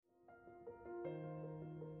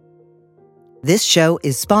This show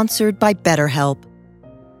is sponsored by BetterHelp.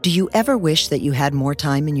 Do you ever wish that you had more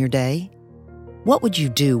time in your day? What would you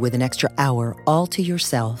do with an extra hour all to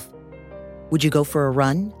yourself? Would you go for a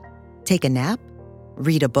run? Take a nap?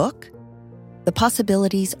 Read a book? The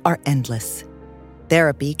possibilities are endless.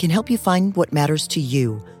 Therapy can help you find what matters to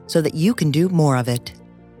you so that you can do more of it.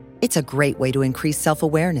 It's a great way to increase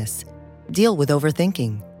self-awareness, deal with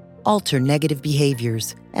overthinking, alter negative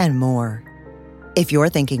behaviors, and more. If you're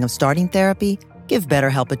thinking of starting therapy, give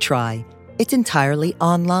BetterHelp a try. It's entirely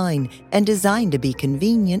online and designed to be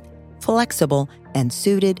convenient, flexible, and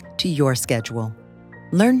suited to your schedule.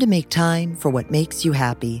 Learn to make time for what makes you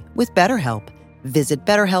happy with BetterHelp. Visit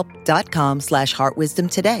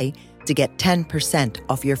BetterHelp.com/heartwisdom today to get 10%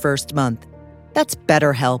 off your first month. That's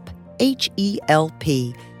BetterHelp,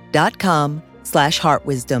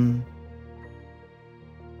 HELP.com/heartwisdom.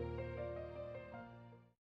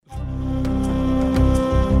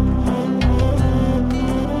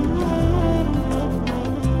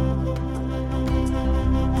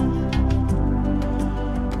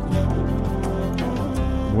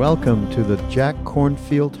 Welcome to the Jack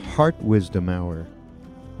Kornfield Heart Wisdom Hour.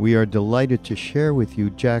 We are delighted to share with you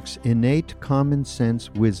Jack's innate common sense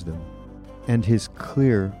wisdom and his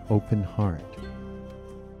clear, open heart.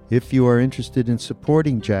 If you are interested in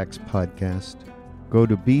supporting Jack's podcast, go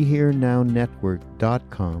to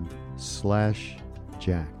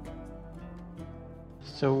BeHereNowNetwork.com/Jack.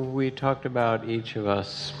 So we talked about each of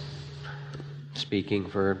us speaking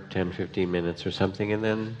for 10, 15 minutes or something, and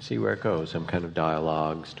then see where it goes. Some kind of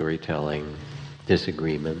dialogue, storytelling,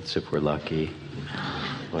 disagreements if we're lucky,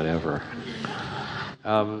 whatever.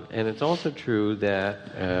 And it's also true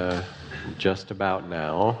that just about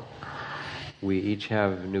now, we each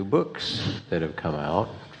have new books that have come out.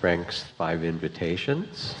 Frank's 5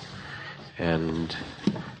 Invitations, and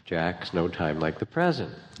Jack's No Time Like the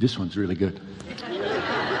Present. This one's really good.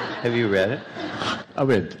 Have you read it? I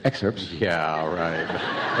read excerpts. Yeah, right.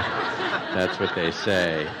 That's what they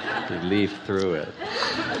say. You leaf through it.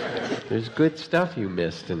 There's good stuff you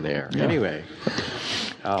missed in there. Yeah. Anyway.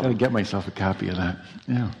 Gotta get myself a copy of that.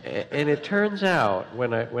 Yeah. And it turns out,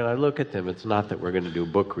 when I look at them, it's not that we're going to do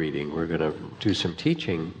book reading. We're going to do some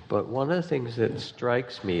teaching. But one of the things that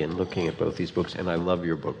strikes me in looking at both these books, and I love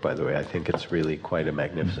your book, by the way. I think it's really quite a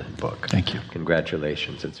magnificent book. Thank you.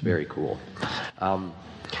 Congratulations. It's very cool.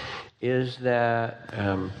 Is that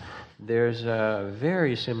there's a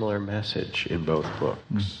very similar message in both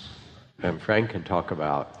books. Frank can talk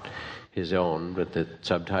about his own, but the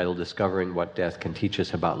subtitle, Discovering What Death Can Teach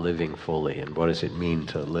Us About Living Fully, and what does it mean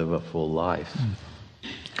to live a full life.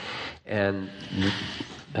 And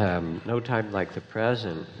No Time Like the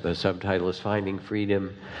Present, the subtitle is Finding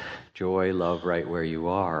Freedom, Joy, Love Right Where You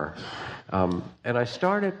Are. And I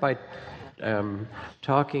started by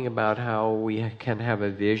talking about how we can have a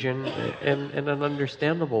vision and an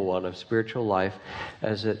understandable one of spiritual life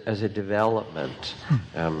as a development,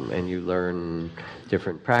 and you learn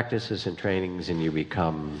different practices and trainings, and you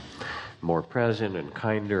become more present and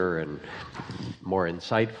kinder and more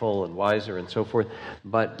insightful and wiser and so forth.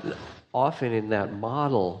 But often in that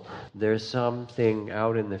model, there's something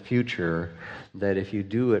out in the future that if you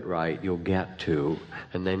do it right, you'll get to,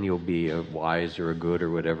 and then you'll be a wise or a good or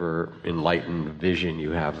whatever enlightened vision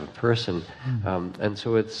you have of a person. And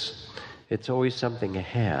so it's always something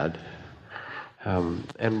ahead.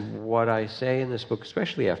 And what I say in this book,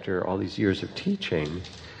 especially after all these years of teaching,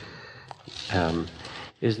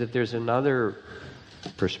 is that there's another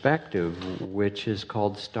perspective which is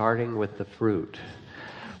called starting with the fruit,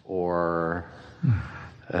 or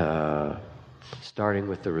starting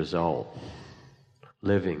with the result,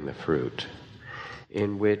 living the fruit,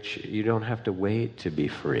 in which you don't have to wait to be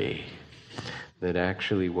free. That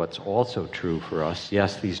actually what's also true for us,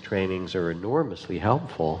 yes, these trainings are enormously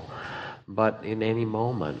helpful, but in any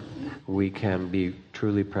moment we can be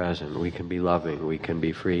truly present, we can be loving, we can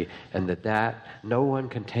be free, and that no one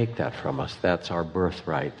can take that from us. That's our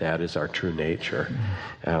birthright, that is our true nature.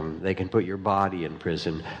 They can put your body in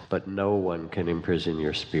prison, but no one can imprison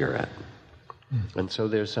your spirit. And so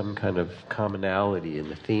there's some kind of commonality in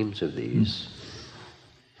the themes of these.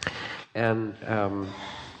 And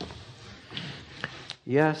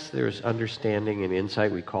yes, there's understanding and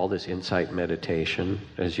insight. We call this insight meditation,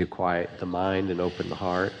 as you quiet the mind and open the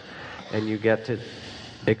heart, and you get to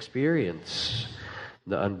experience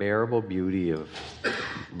the unbearable beauty of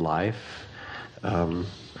life,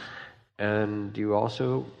 and you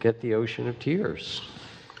also get the ocean of tears.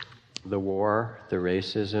 The war, the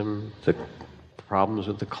racism, the problems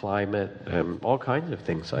with the climate, all kinds of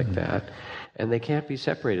things like that. And they can't be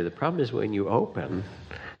separated. The problem is when you open,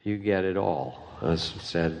 You get it all, as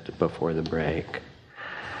said before the break.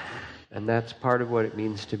 And that's part of what it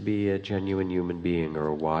means to be a genuine human being, or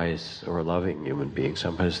a wise or a loving human being.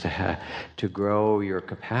 Sometimes to grow your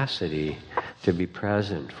capacity to be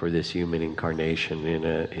present for this human incarnation in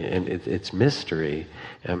its mystery,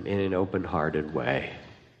 in an open-hearted way.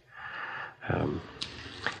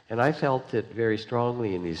 And I felt it very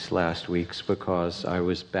strongly in these last weeks because I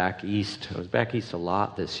was back east. I was back east a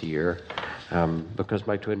lot this year because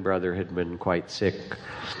my twin brother had been quite sick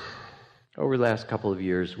over the last couple of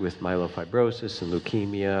years with myelofibrosis and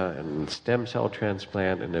leukemia and stem cell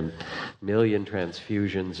transplant and a million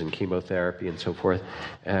transfusions and chemotherapy and so forth.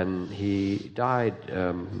 And he died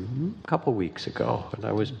a couple weeks ago. And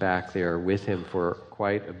I was back there with him for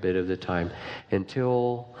quite a bit of the time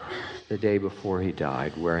until the day before he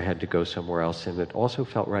died, where I had to go somewhere else. And it also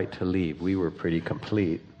felt right to leave. We were pretty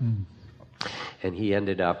complete. And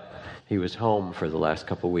he was home for the last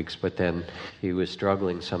couple of weeks, but then he was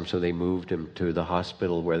struggling some, so they moved him to the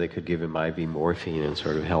hospital where they could give him IV morphine and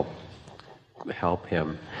sort of help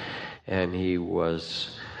him. And he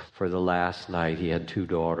was, for the last night, he had 2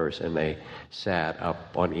 daughters, and they sat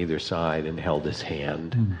up on either side and held his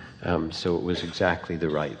hand. So it was exactly the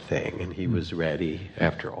right thing, and he was ready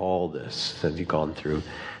after all this that he'd gone through,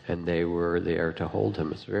 and they were there to hold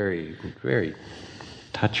him. It's very, very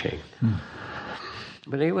touching.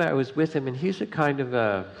 But anyway, I was with him, and he's a kind of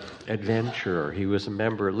a adventurer. He was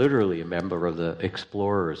literally a member of the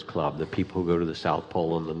Explorers Club, the people who go to the South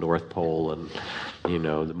Pole and the North Pole and,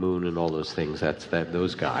 the moon and all those things.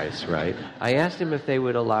 Those guys, right? I asked him if they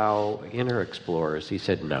would allow inner explorers. He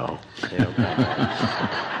said no.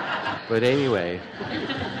 But anyway,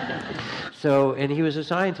 and he was a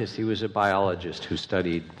scientist. He was a biologist who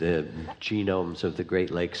studied the genomes of the Great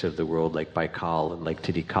Lakes of the world, like Baikal and Lake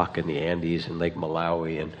Titicaca in the Andes and Lake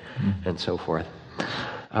Malawi and so forth.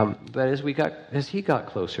 But as he got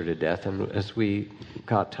closer to death, and as we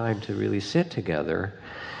got time to really sit together,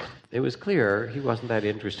 it was clear he wasn't that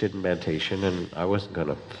interested in meditation, and I wasn't going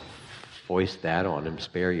to foist that on him,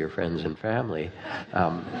 spare your friends and family.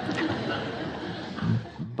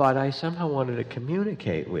 But I somehow wanted to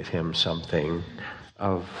communicate with him something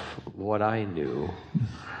of what I knew.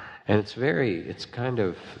 And it's kind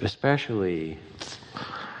of especially,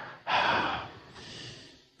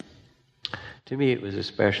 to me it was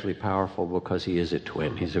especially powerful because he is a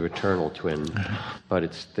twin. He's a fraternal twin,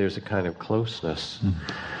 but there's a kind of closeness.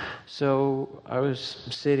 So I was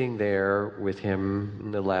sitting there with him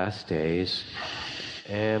in the last days,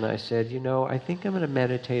 and I said, I think I'm going to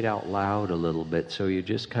meditate out loud a little bit so you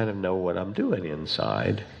just kind of know what I'm doing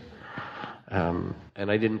inside. And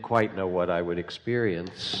I didn't quite know what I would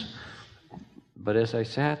experience. But as I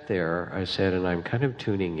sat there, I said, and I'm kind of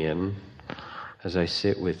tuning in as I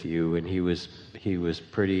sit with you, and he was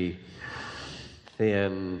pretty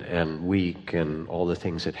thin and weak and all the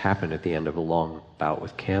things that happened at the end of a long bout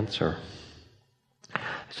with cancer. I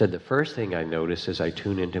said, the first thing I notice as I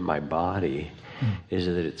tune into my body is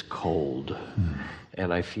that it's cold.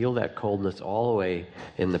 And I feel that coldness all the way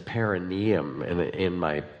in the perineum and in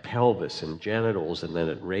my pelvis and genitals, and then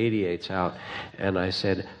it radiates out. And I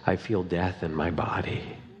said, I feel death in my body.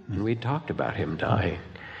 And we talked about him dying.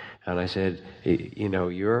 And I said,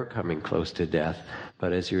 you're coming close to death,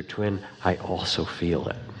 but as your twin, I also feel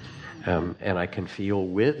it. And I can feel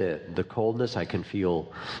with it the coldness. I can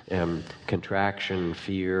feel contraction,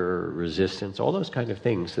 fear, resistance, all those kind of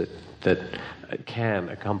things that can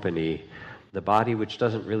accompany the body, which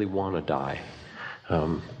doesn't really want to die.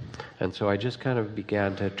 And so I just kind of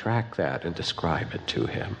began to track that and describe it to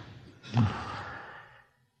him.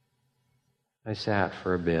 I sat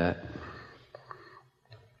for a bit,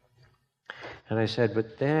 and I said,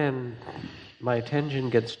 but then my attention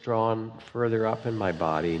gets drawn further up in my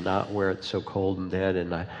body, not where it's so cold and dead,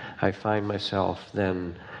 and I find myself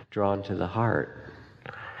then drawn to the heart.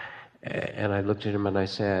 And I looked at him and I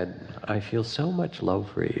said, I feel so much love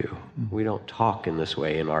for you. We don't talk in this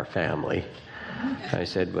way in our family. I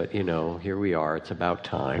said, but here we are, it's about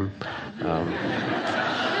time.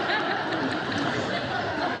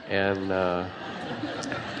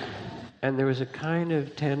 And there was a kind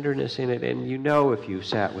of tenderness in it, and if you've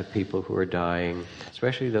sat with people who are dying,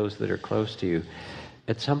 especially those that are close to you,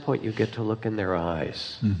 at some point you get to look in their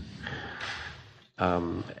eyes.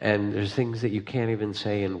 And there's things that you can't even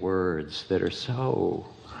say in words that are so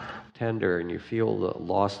tender, and you feel the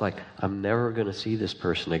loss, like, I'm never going to see this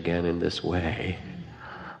person again in this way.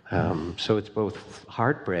 So it's both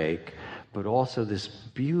heartbreak, but also this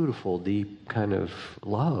beautiful, deep kind of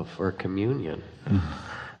love or communion.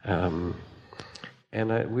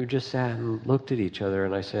 And we just sat and looked at each other,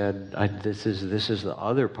 and I said, this is the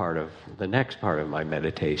other part of, the next part of my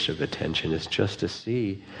meditation of attention, is just to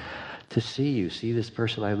see you, see this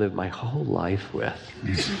person I lived my whole life with,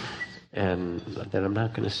 and that I'm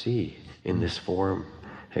not going to see in this form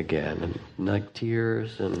again, and like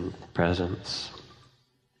tears and presence.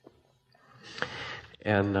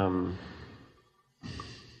 And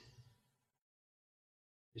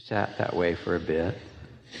we sat that way for a bit.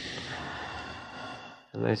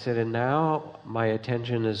 And I said, and now my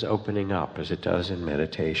attention is opening up, as it does in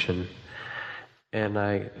meditation, and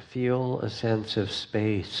I feel a sense of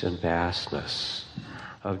space and vastness,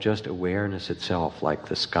 of just awareness itself, like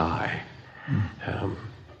the sky,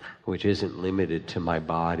 which isn't limited to my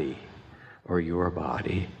body or your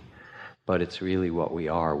body, but it's really what we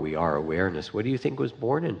are. We are awareness. What do you think was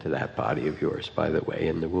born into that body of yours, by the way,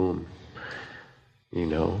 in the womb?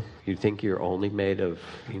 You think you're only made of,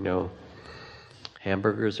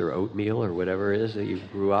 hamburgers or oatmeal or whatever it is that you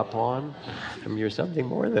grew up on? I mean, you're something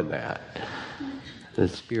more than that. The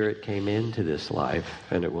spirit came into this life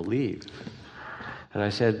and it will leave. And I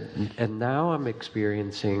said, and now I'm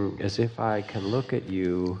experiencing as if I can look at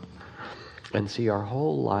you and see our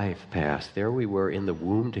whole life pass. There we were in the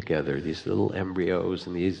womb together, these little embryos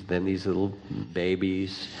and these little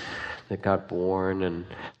babies that got born, and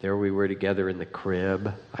there we were together in the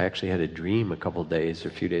crib. I actually had a dream a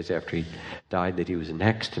few days after he died, that he was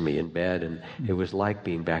next to me in bed, and it was like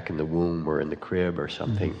being back in the womb or in the crib or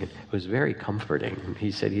something. It was very comforting.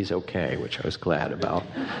 He said he's okay, which I was glad about.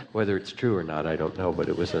 Whether it's true or not, I don't know, but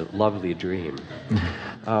it was a lovely dream.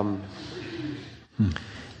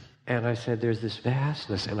 And I said, there's this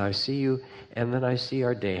vastness, and I see you, and then I see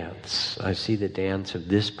our dance. I see the dance of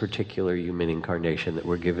this particular human incarnation that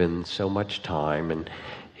we're given so much time, and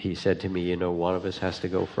he said to me, one of us has to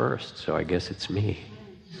go first, so I guess it's me.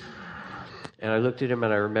 And I looked at him,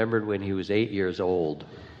 and I remembered when he was 8 years old,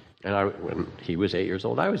 and when he was 8 years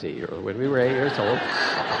old, I was 8 years old. When we were 8 years old,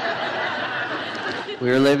 we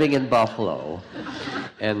were living in Buffalo,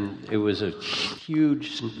 and it was a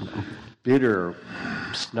huge, bitter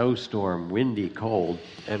snowstorm, windy, cold,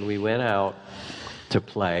 and we went out to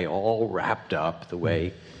play all wrapped up the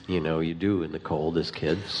way, you do in the cold as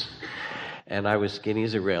kids. And I was skinny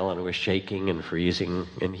as a rail, and I was shaking and freezing,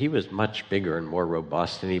 and he was much bigger and more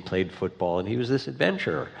robust, and he played football, and he was this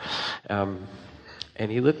adventurer. And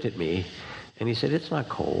he looked at me, and he said, it's not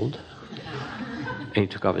cold. And he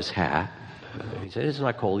took off his hat. He said, it's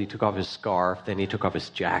not cold. He took off his scarf, then he took off his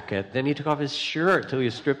jacket, then he took off his shirt till he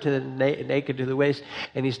was stripped to the naked to the waist,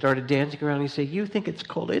 and he started dancing around. He said, you think it's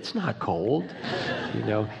cold? It's not cold.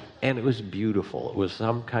 And it was beautiful. It was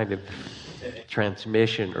some kind of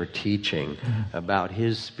transmission or teaching about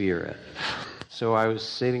his spirit. So I was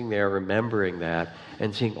sitting there remembering that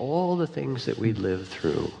and seeing all the things that we'd lived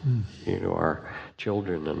through, our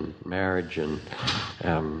children and marriage and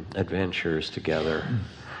adventures together.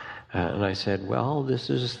 And I said, well,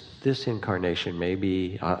 this incarnation,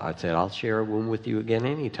 maybe, I said, I'll share a womb with you again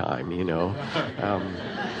anytime,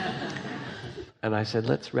 and I said,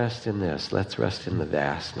 let's rest in this. Let's rest in the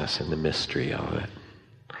vastness and the mystery of it.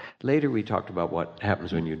 Later we talked about what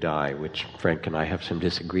happens when you die, which Frank and I have some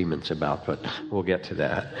disagreements about, but we'll get to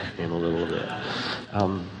that in a little bit.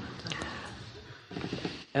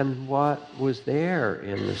 And what was there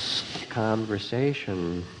in this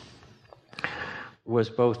conversation was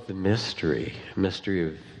both the mystery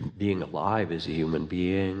of being alive as a human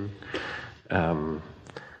being, the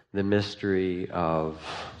mystery of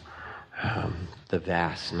the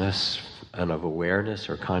vastness and of awareness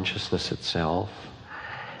or consciousness itself.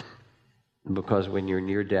 Because when you're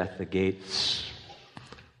near death, the gates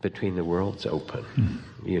between the worlds open.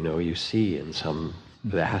 You see in some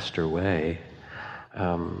vaster way.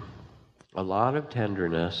 A lot of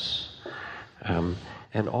tenderness,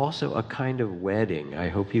 and also a kind of wedding. I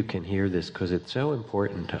hope you can hear this, because it's so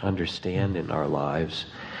important to understand in our lives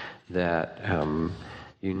that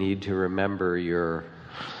you need to remember your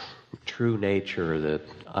true nature, the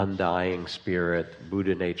undying spirit,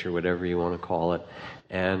 Buddha nature, whatever you want to call it,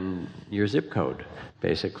 and your zip code,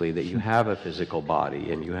 basically, that you have a physical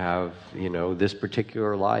body and you have, this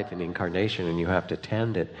particular life and incarnation, and you have to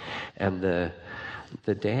tend it. And the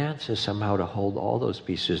dance is somehow to hold all those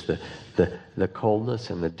pieces, the coldness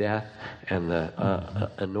and the death and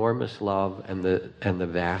the enormous love and the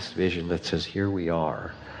vast vision that says, here we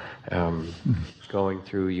are, going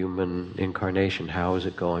through human incarnation. How is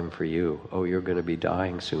it going for you? Oh, you're going to be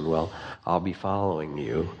dying soon. Well, I'll be following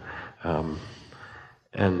you.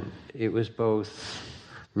 And it was both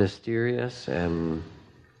mysterious and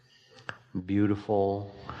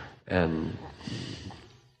beautiful and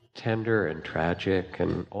tender and tragic,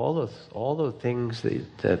 and all the things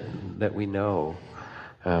that we know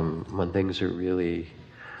when things are really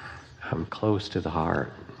close to the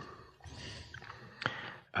heart.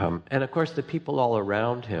 And of course, the people all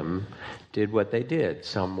around him did what they did.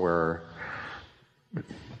 Some were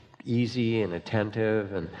easy and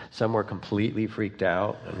attentive, and some were completely freaked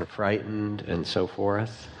out and frightened and so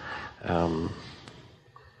forth.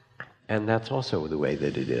 And that's also the way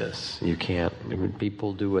that it is.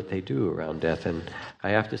 People do what they do around death. And I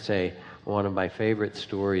have to say, one of my favorite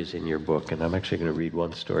stories in your book, and I'm actually going to read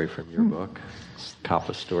one story from your book. Cop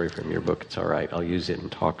a story from your book. It's all right. I'll use it in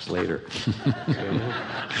talks later.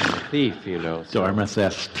 Thief,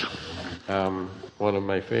 Dormacest. One of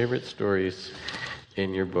my favorite stories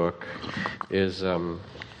in your book is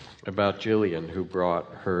about Jillian, who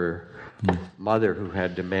brought her mother, who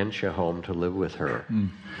had dementia, home to live with her.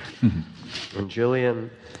 And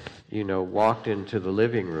Jillian, walked into the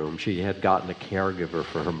living room. She had gotten a caregiver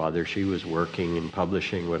for her mother. She was working and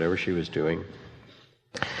publishing, whatever she was doing.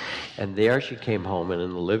 And there she came home, and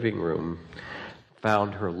in the living room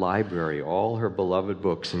found her library, all her beloved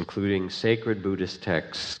books, including sacred Buddhist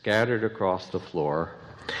texts, scattered across the floor.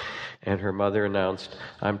 And her mother announced,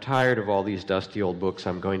 "I'm tired of all these dusty old books.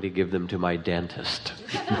 I'm going to give them to my dentist."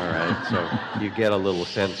 All right, so you get a little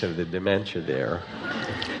sense of the dementia there.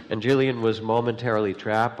 And Jillian was momentarily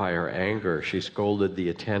trapped by her anger. She scolded the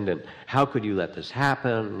attendant, "How could you let this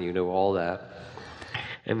happen?" All that.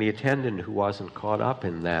 And the attendant, who wasn't caught up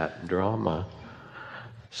in that drama,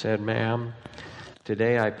 said, "Ma'am,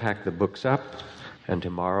 today I pack the books up, and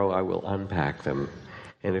tomorrow I will unpack them.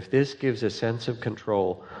 And if this gives a sense of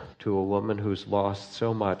control to a woman who's lost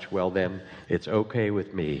so much, well then, it's okay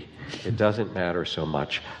with me. It doesn't matter so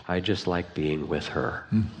much. I just like being with her."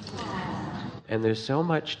 And there's so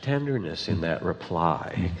much tenderness in that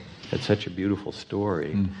reply. It's such a beautiful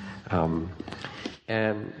story.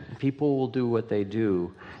 And people will do what they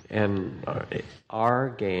do. And our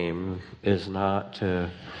game is not to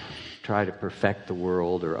try to perfect the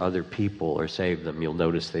world or other people or save them. You'll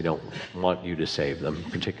notice they don't want you to save them,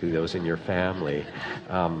 particularly those in your family.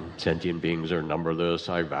 Sentient beings are numberless.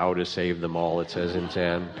 I vow to save them all, it says in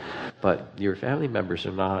Zen. But your family members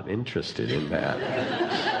are not interested in that.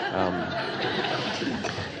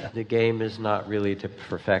 The game is not really to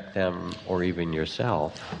perfect them or even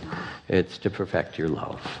yourself. It's to perfect your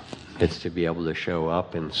love. It's to be able to show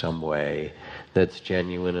up in some way that's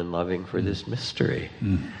genuine and loving for this mystery.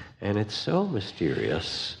 And it's so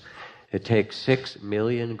mysterious. It takes 6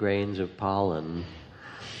 million grains of pollen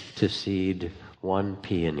to seed one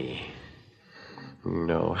peony.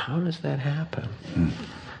 How does that happen?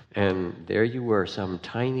 And there you were, some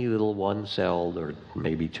tiny little one-celled, or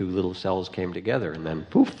maybe 2 little cells came together, and then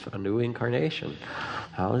poof, a new incarnation.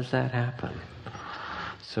 How does that happen?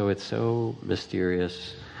 So it's so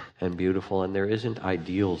mysterious and beautiful, and there isn't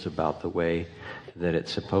ideals about the way that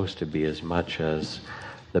it's supposed to be as much as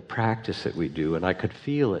the practice that we do. And I could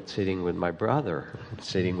feel it sitting with my brother,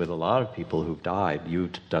 sitting with a lot of people who've died.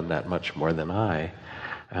 You've done that much more than I.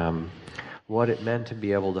 What it meant to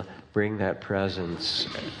be able to bring that presence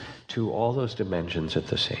to all those dimensions at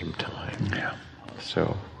the same time. Yeah.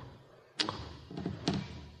 So.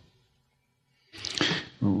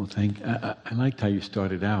 Well, I liked how you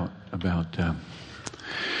started out about,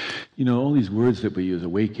 all these words that we use,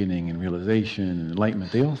 awakening and realization and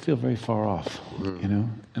enlightenment, they all feel very far off,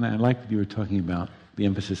 And I like that you were talking about the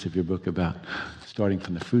emphasis of your book about starting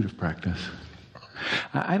from the fruit of practice.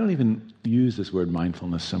 I don't even use this word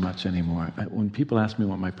mindfulness so much anymore. When people ask me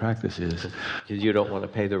what my practice is... You don't want to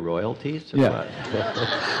pay the royalties? Or yeah. What?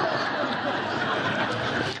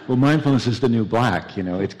 Well, mindfulness is the new black,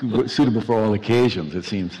 It's suitable for all occasions, it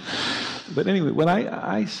seems. But anyway, what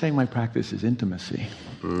I say my practice is intimacy.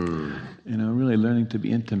 Really learning to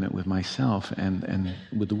be intimate with myself and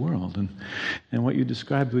with the world. And what you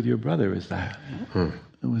described with your brother is that.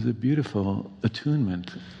 It was a beautiful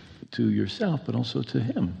attunement to yourself, but also to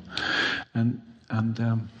him. And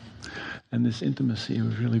this intimacy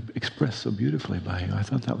was really expressed so beautifully by you. I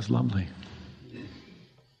thought that was lovely.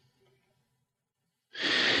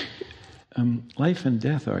 Life and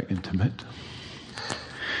death are intimate.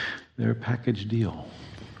 They're a package deal.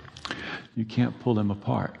 You can't pull them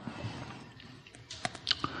apart.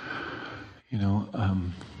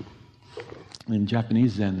 In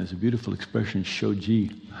Japanese Zen, there's a beautiful expression, shoji,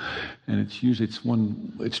 and it's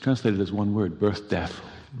translated as one word, birth, death,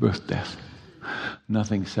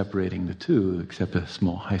 nothing separating the two except a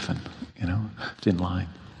small hyphen, it's in line.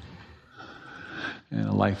 And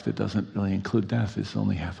a life that doesn't really include death is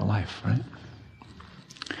only half a life, right?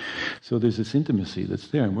 So there's this intimacy that's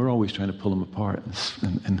there, and we're always trying to pull them apart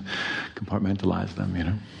and compartmentalize them, you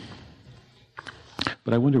know.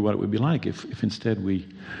 But I wonder what it would be like if instead we,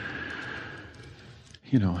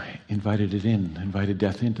 you know, invited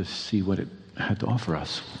death in to see what it had to offer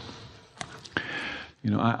us.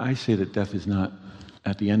 You know, I say that death is not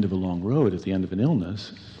at the end of a long road, at the end of an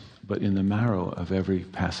illness, but in the marrow of every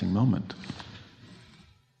passing moment.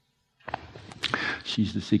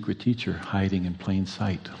 She's the secret teacher, hiding in plain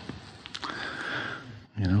sight,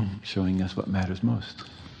 you know, showing us what matters most.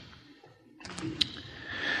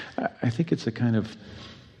 I think it's a kind of,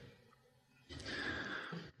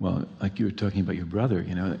 well, like you were talking about your brother,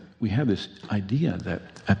 you know, we have this idea that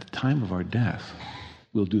at the time of our death,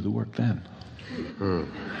 we'll do the work then.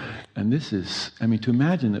 And this is, I mean, to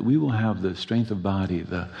imagine that we will have the strength of body,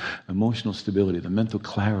 the emotional stability, the mental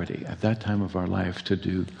clarity at that time of our life to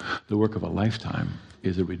do the work of a lifetime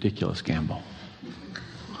is a ridiculous gamble.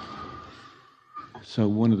 So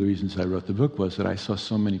one of the reasons I wrote the book was that I saw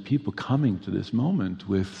so many people coming to this moment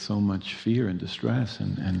with so much fear and distress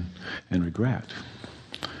and regret.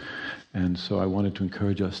 And so I wanted to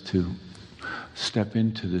encourage us to step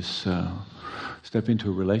into this, step into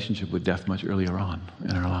a relationship with death much earlier on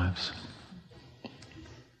in our lives.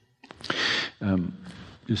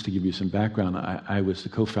 Just to give you some background, I was the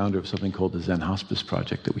co-founder of something called the Zen Hospice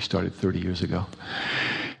Project that we started 30 years ago.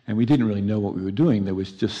 And we didn't really know what we were doing. There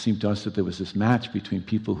was just seemed to us that there was this match between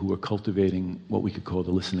people who were cultivating what we could call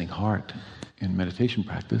the listening heart in meditation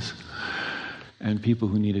practice and people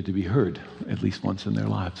who needed to be heard at least once in their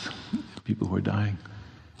lives, people who were dying.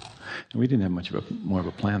 And we didn't have much of more of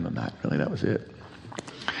a plan than that, really. That was it.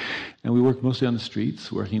 And we worked mostly on the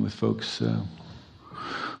streets, working with folks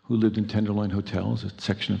who lived in Tenderloin hotels, a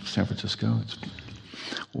section of San Francisco.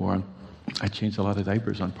 Or I changed a lot of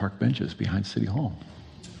diapers on park benches behind City Hall.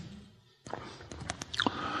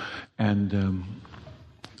 And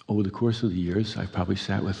over the course of the years, I probably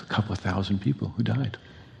sat with a couple of thousand people who died.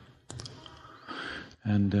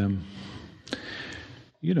 And,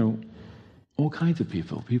 you know, all kinds of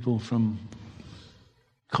people from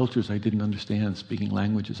cultures I didn't understand, speaking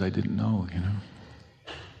languages I didn't know, you know.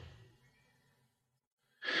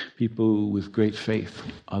 People with great faith,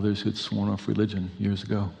 others who'd sworn off religion years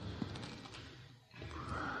ago.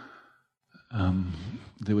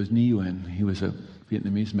 There was Nguyen. He was a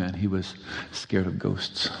Vietnamese man. He was scared of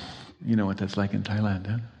ghosts. You know what that's like in Thailand,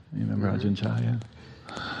 huh? You remember Ajahn Chah, yeah?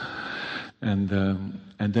 And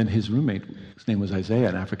then his roommate, his name was Isaiah,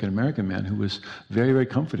 an African-American man who was very, very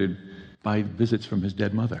comforted by visits from his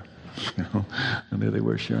dead mother. You know? And there they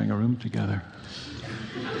were sharing a room together.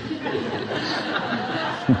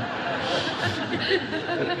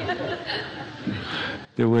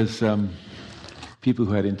 There was people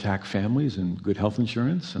who had intact families and good health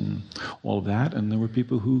insurance and all of that, and there were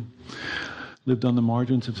people who lived on the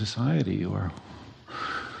margins of society, or,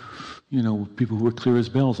 you know, people who were clear as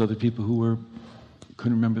bells, other people who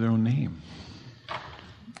couldn't remember their own name.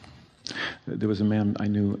 There was a man I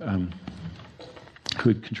knew who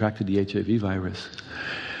had contracted the HIV virus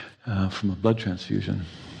from a blood transfusion.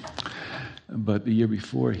 But the year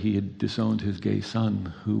before, he had disowned his gay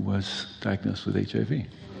son, who was diagnosed with HIV.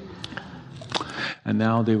 And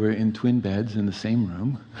now they were in twin beds in the same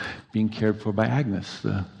room, being cared for by Agnes,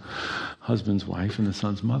 the husband's wife and the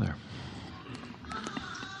son's mother.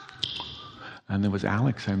 And there was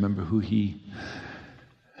Alex, I remember, who he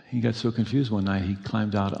got so confused one night, he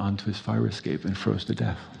climbed out onto his fire escape and froze to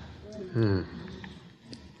death.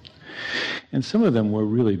 And some of them were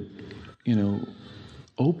really, you know,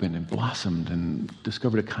 open and blossomed and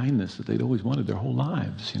discovered a kindness that they'd always wanted their whole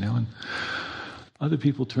lives, you know. And other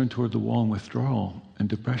people turned toward the wall in withdrawal and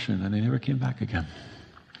depression, and they never came back again.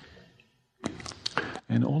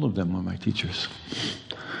 And all of them were my teachers.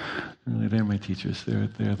 Really, they're my teachers. They're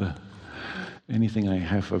anything I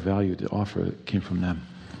have of value to offer came from them.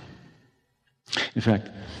 In fact,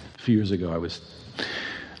 a few years ago, I was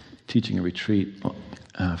teaching a retreat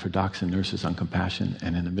for docs and nurses on compassion,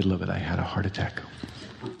 and in the middle of it, I had a heart attack.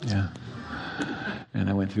 Yeah. And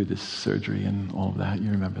I went through this surgery and all of that.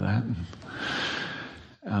 You remember that?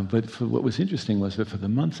 But what was interesting was that for the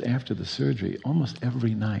months after the surgery, almost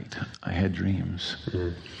every night I had dreams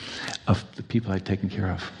of the people I'd taken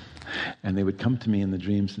care of. And they would come to me in the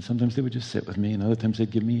dreams, and sometimes they would just sit with me, and other times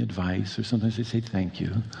they'd give me advice, or sometimes they'd say thank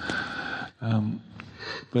you.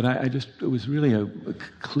 But it was really a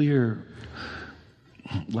clear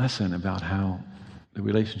lesson about how the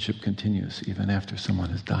relationship continues even after someone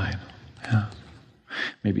has died. Yeah.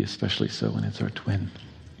 Maybe especially so when it's our twin.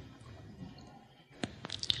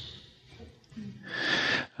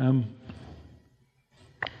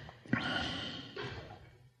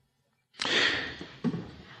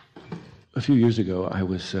 a few years ago, I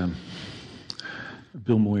was,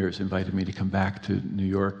 Bill Moyers invited me to come back to New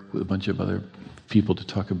York with a bunch of other people to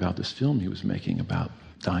talk about this film he was making about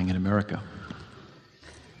dying in America.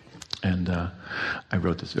 And I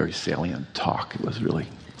wrote this very salient talk. It was really,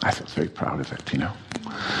 I felt very proud of it, you know.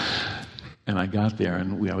 And I got there,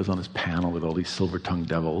 and I was on this panel with all these silver-tongued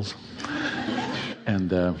devils. And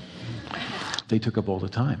they took up all the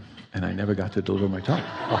time, and I never got to deliver my talk.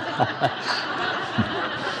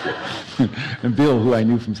 And Bill, who I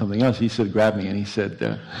knew from something else, he said, grabbed me, and he said,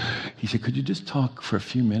 could you just talk for a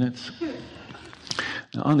few minutes?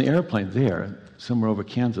 Now, on the airplane there, somewhere over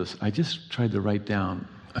Kansas, I just tried to write down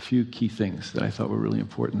a few key things that I thought were really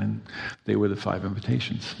important, and they were the 5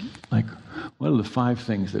 invitations. Like, what are the 5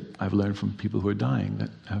 things that I've learned from people who are dying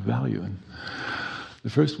that have value? And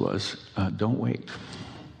the first was, don't wait.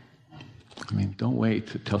 I mean, don't wait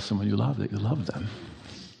to tell someone you love that you love them.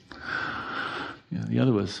 You know, the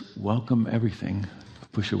other was, welcome everything,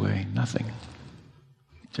 push away nothing.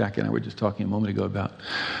 Jack and I were just talking a moment ago about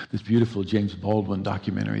this beautiful James Baldwin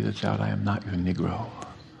documentary that's out, I Am Not Your Negro.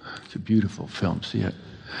 It's a beautiful film, see it?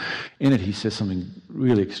 In it, he says something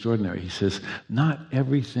really extraordinary. He says, not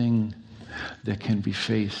everything that can be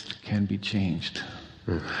faced can be changed,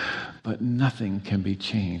 but nothing can be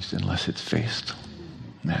changed unless it's faced.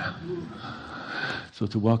 Yeah. So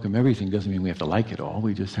to welcome everything doesn't mean we have to like it all.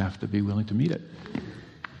 We just have to be willing to meet it.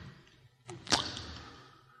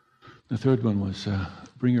 The third one was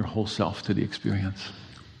bring your whole self to the experience.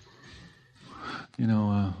 You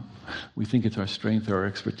know, we think it's our strength or our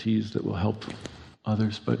expertise that will help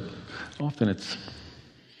others, but often it's,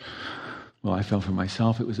 well, I felt for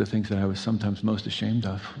myself, it was the things that I was sometimes most ashamed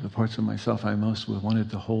of, the parts of myself I most wanted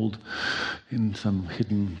to hold in some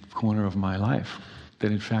hidden corner of my life,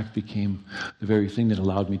 that in fact became the very thing that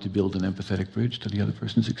allowed me to build an empathetic bridge to the other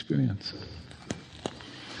person's experience.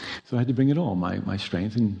 So I had to bring it all, my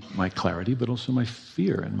strength and my clarity, but also my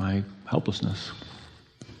fear and my helplessness.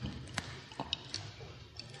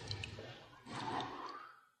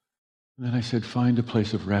 And then I said, find a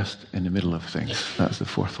place of rest in the middle of things. That was the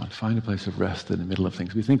fourth one. Find a place of rest in the middle of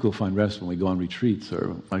things. We think we'll find rest when we go on retreats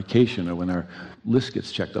or vacation or when our list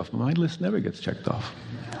gets checked off. But my list never gets checked off.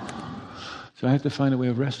 So I have to find a way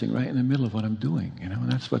of resting right in the middle of what I'm doing, you know,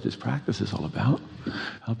 and that's what this practice is all about,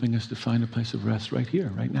 helping us to find a place of rest right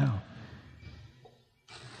here, right now.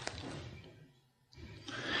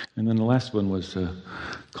 And then the last one was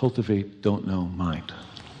cultivate don't know mind.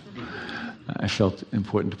 I felt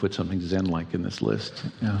important to put something Zen-like in this list.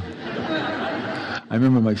 You know. I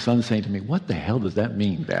remember my son saying to me, "What the hell does that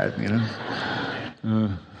mean, Dad?" You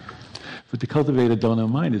know. But to cultivate a don't know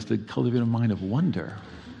mind is to cultivate a mind of wonder,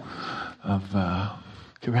 of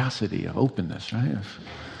curiosity, of openness, right? Of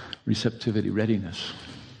receptivity, readiness.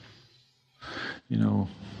 You know,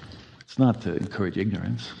 it's not to encourage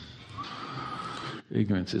ignorance.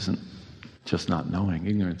 Ignorance isn't just not knowing.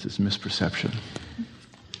 Ignorance is misperception.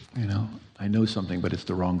 You know, I know something, but it's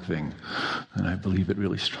the wrong thing, and I believe it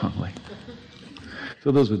really strongly.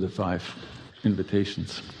 So those were the 5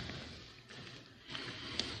 invitations.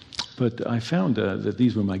 But I found that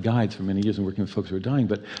these were my guides for many years in working with folks who are dying,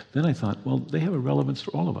 but then I thought, well, they have a relevance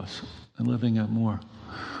for all of us in living a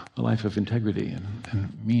life of integrity and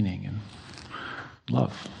meaning and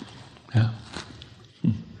love. Yeah.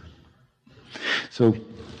 So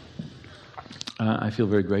I feel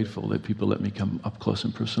very grateful that people let me come up close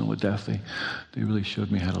and personal with death. They really showed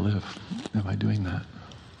me how to live by doing that.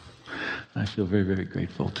 And I feel very, very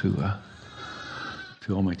grateful to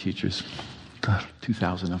all my teachers,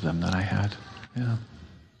 2,000 of them that I had. Yeah.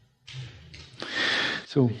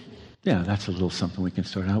 So, yeah, that's a little something we can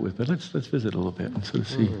start out with. But let's visit a little bit and sort of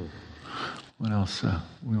see what else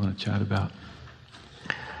we want to chat about.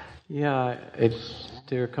 Yeah,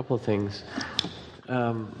 there are a couple of things.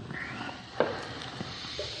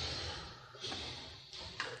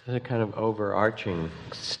 There's a kind of overarching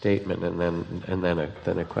statement and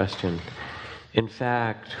then a question. In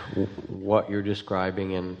fact, what you're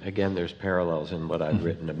describing, and again, there's parallels in what I've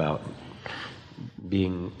written about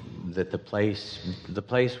being that the place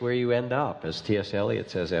where you end up, as T.S. Eliot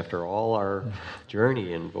says, after all our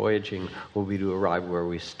journey and voyaging, will be to arrive where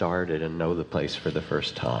we started and know the place for the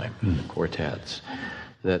first time. The quartets.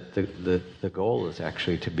 That the goal is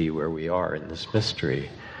actually to be where we are in this mystery,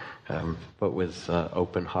 but with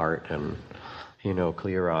open heart and, you know,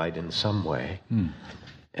 clear-eyed in some way.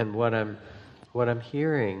 And what I'm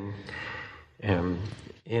hearing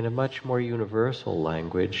in a much more universal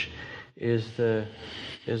language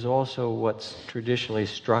is also what's traditionally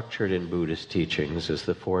structured in Buddhist teachings as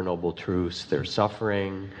the Four Noble Truths. There's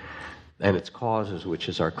suffering, and its causes, which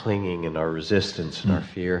is our clinging and our resistance and our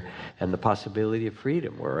fear, and the possibility of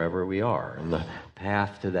freedom wherever we are, and the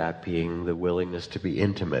path to that being the willingness to be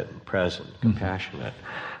intimate and present, compassionate.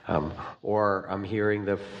 Or I'm hearing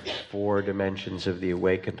the four dimensions of the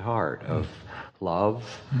awakened heart, of love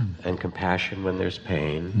and compassion when there's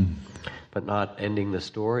pain, but not ending the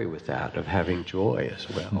story with that, of having joy as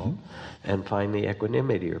well, and finally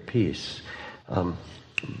equanimity or peace.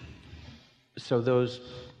 So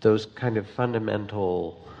those kind of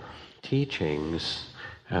fundamental teachings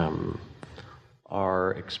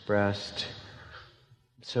are expressed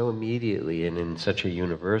so immediately and in such a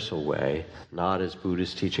universal way, not as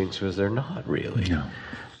Buddhist teachings, because they're not really. No.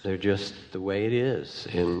 They're just the way it is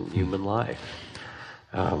in human life.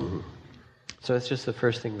 So it's just the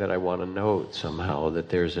first thing that I want to note somehow, that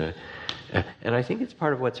there's and I think it's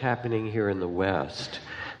part of what's happening here in the West,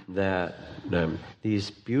 that these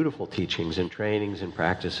beautiful teachings and trainings and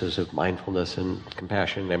practices of mindfulness and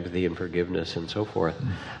compassion and empathy and forgiveness and so forth,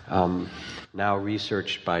 now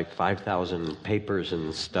researched by 5,000 papers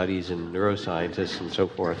and studies and neuroscientists and so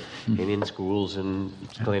forth, and in schools and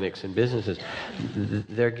clinics and businesses,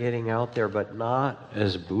 they're getting out there, but not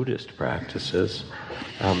as Buddhist practices,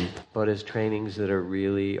 but as trainings that are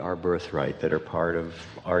really our birthright, that are part of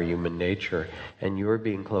our human nature. And your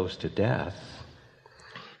being close to death,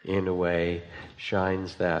 in a way,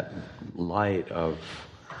 shines that light of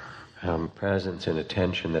presence and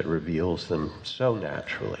attention that reveals them so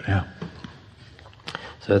naturally. Yeah.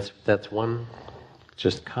 So that's one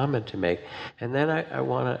just comment to make. And then I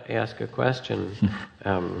want to ask a question,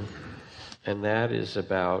 and that is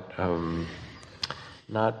about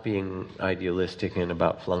not being idealistic and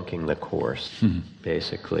about flunking the course,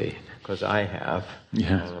 basically, because I have.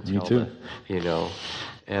 Yeah, me too.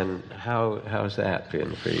 And how's that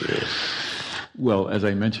been for you? Well, as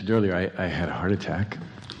I mentioned earlier, I had a heart attack,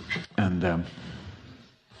 and then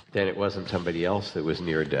it wasn't somebody else that was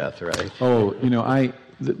near death, right? Oh,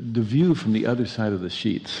 the view from the other side of the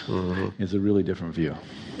sheets is a really different view.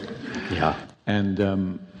 Yeah. And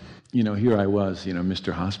here I was,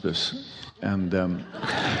 Mr. Hospice, and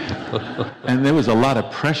and there was a lot of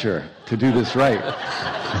pressure to do this right.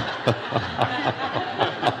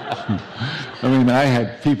 I mean, I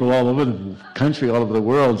had people all over the country, all over the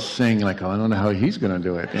world saying, like, oh, I don't know how he's going to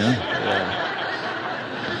do it, Yeah.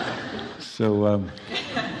 So,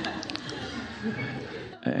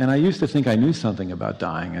 and I used to think I knew something about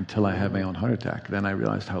dying until I had my own heart attack. Then I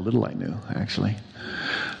realized how little I knew, actually.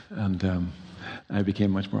 And I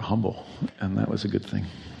became much more humble, and that was a good thing.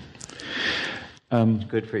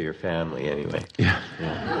 Good for your family, anyway. Yeah.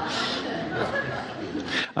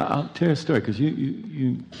 I'll tell you a story, because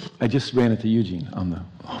I just ran into Eugene on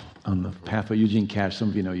the pathway. Eugene Cash, some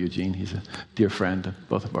of you know Eugene. He's a dear friend of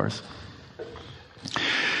both of ours.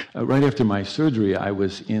 Right after my surgery, I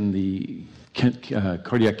was in the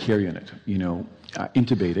cardiac care unit,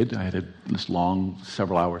 intubated. I had this long,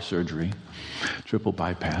 several-hour surgery, triple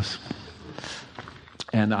bypass.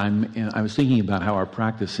 And I was thinking about how our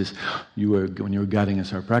practice is, when you were guiding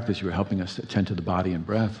us our practice, you were helping us attend to the body and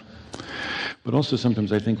breath. But also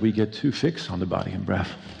sometimes I think we get too fixed on the body and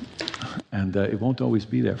breath. And it won't always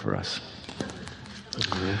be there for us.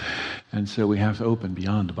 And so we have to open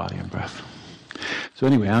beyond the body and breath. So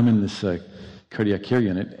anyway, I'm in this cardiac care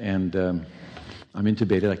unit, and I'm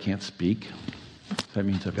intubated. I can't speak. That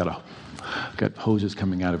means I've got hoses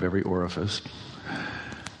coming out of every orifice.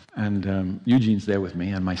 And Eugene's there with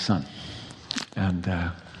me, and my son. And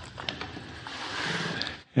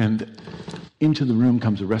into the room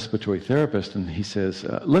comes a respiratory therapist, and he says,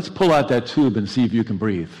 let's pull out that tube and see if you can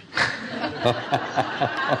breathe.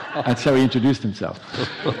 That's how he introduced himself.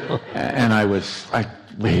 And I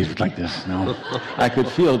waved like this, I could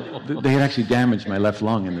feel, they had actually damaged my left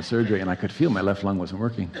lung in the surgery, and I could feel my left lung wasn't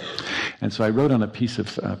working. And so I wrote on a piece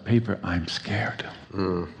of paper, I'm scared.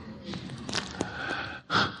 And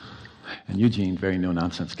Eugene, very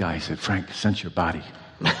no-nonsense guy, said, Frank, sense your body.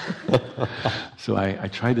 So I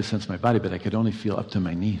tried to sense my body, but I could only feel up to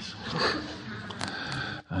my knees.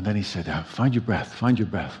 And then he said, find your breath, find your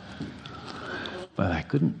breath. But I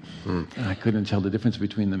couldn't. And I couldn't tell the difference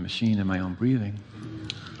between the machine and my own breathing.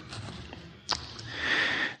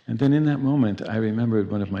 And then in that moment, I remembered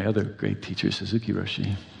one of my other great teachers, Suzuki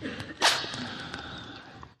Roshi.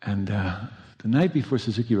 And the night before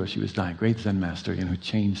Suzuki Roshi was dying, great Zen master, who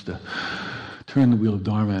turned the wheel of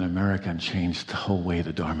Dharma in America and changed the whole way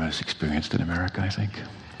the Dharma is experienced in America, I think.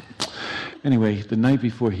 Anyway, the night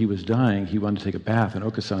before he was dying, he wanted to take a bath, and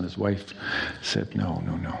Okasan, his wife, said, no.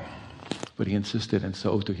 but he insisted. And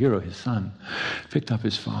so Otohiro, his son, picked up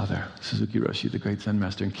his father, Suzuki Roshi, the great Zen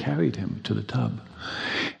master, and carried him to the tub.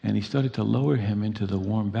 And he started to lower him into the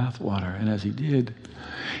warm bath water. And as he did,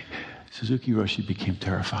 Suzuki Roshi became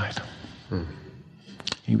terrified.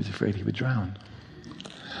 He was afraid he would drown.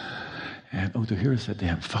 And Otohiro said to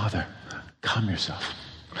him, "Father, calm yourself.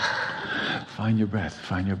 Find your breath,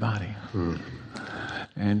 find your body."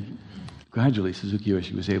 And gradually, Suzuki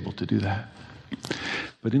Roshi was able to do that.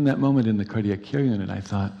 But in that moment in the cardiac care unit, I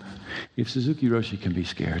thought, if Suzuki Roshi can be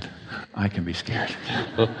scared, I can be scared.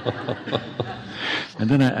 And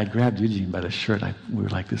then I grabbed Eugene by the shirt. We were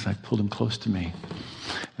like this. I pulled him close to me.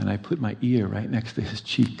 And I put my ear right next to his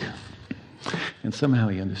cheek. And somehow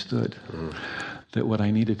he understood that what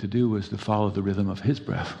I needed to do was to follow the rhythm of his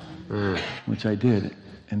breath, which I did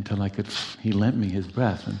until he lent me his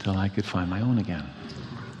breath until I could find my own again.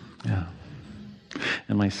 Yeah.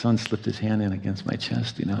 And my son slipped his hand in against my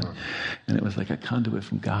chest, and it was like a conduit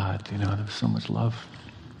from God, there was so much love.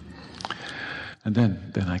 And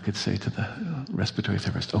then I could say to the respiratory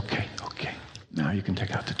therapist, okay, now you can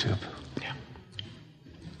take out the tube.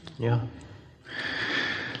 Yeah.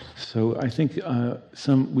 So I think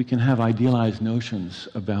we can have idealized notions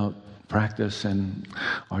about practice and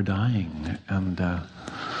our dying and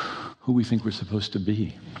who we think we're supposed to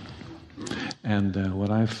be. And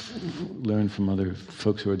what I've learned from other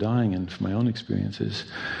folks who are dying and from my own experiences,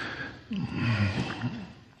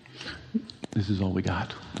 this is all we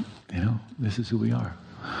got. This is who we are.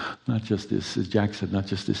 Not just this, as Jack said, not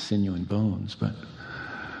just this sinew and bones, but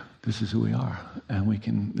this is who we are.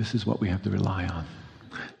 And this is what we have to rely on.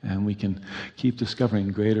 And we can keep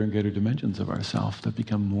discovering greater and greater dimensions of ourselves that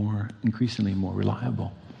become increasingly more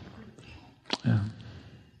reliable. Yeah.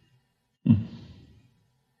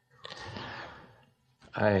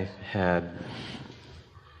 I had,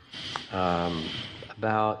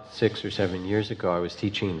 about 6 or 7 years ago, I was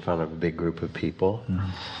teaching in front of a big group of people.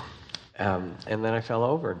 And then I fell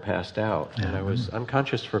over and passed out. And I was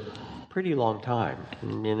unconscious for a pretty long time,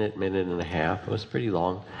 minute and a half. It was pretty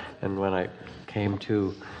long. And when I came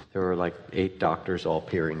to, there were like 8 doctors all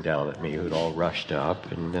peering down at me who'd all rushed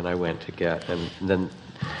up. And then I went to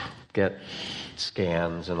get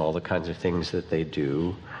scans and all the kinds of things that they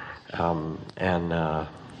do.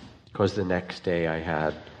 Because the next day I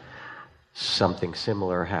had something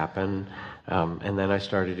similar happen, and then I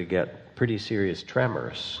started to get pretty serious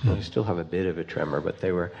tremors. I still have a bit of a tremor, but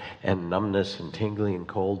and numbness and tingling and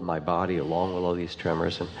cold in my body along with all these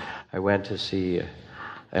tremors. And I went to see,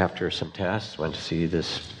 after some tests,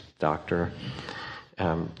 this doctor,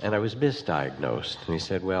 and I was misdiagnosed. And he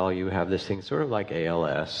said, well, you have this thing sort of like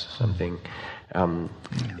ALS, something.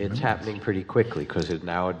 It's happening pretty quickly because it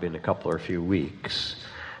now had been a couple or few weeks.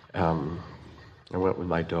 I went with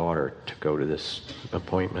my daughter to go to this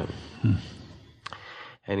appointment.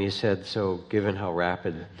 And he said, so given how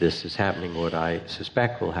rapid this is happening, what I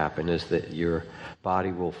suspect will happen is that your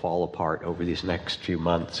body will fall apart over these next few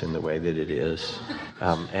months in the way that it is.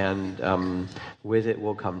 And with it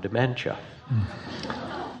will come dementia.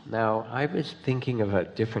 Now, I was thinking of a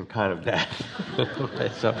different kind of death.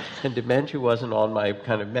 And dementia wasn't on my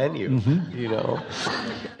kind of menu,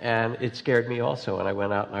 And it scared me also. And I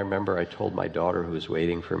went out and I remember I told my daughter who was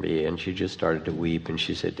waiting for me, and she just started to weep. And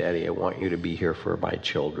she said, Daddy, I want you to be here for my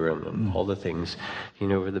children and all the things,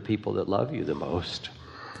 for the people that love you the most.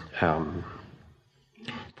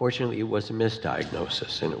 Fortunately, it was a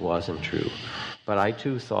misdiagnosis, and it wasn't true. But I,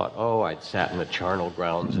 too, thought, I'd sat in the charnel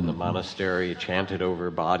grounds in the monastery, chanted over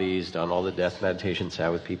bodies, done all the death meditation,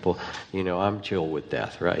 sat with people. I'm chill with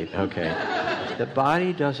death, right? Okay. The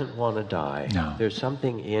body doesn't want to die. No. There's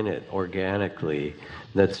something in it organically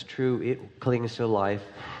that's true. It clings to life.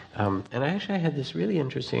 And I had this really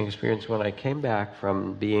interesting experience when I came back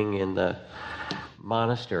from being in the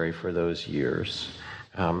monastery for those years.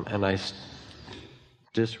 And I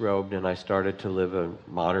disrobed and I started to live a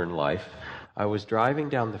modern life. I was driving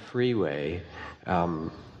down the freeway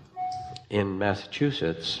in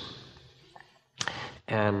Massachusetts,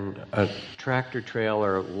 and a tractor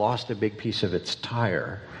trailer lost a big piece of its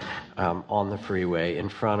tire on the freeway in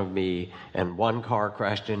front of me, and one car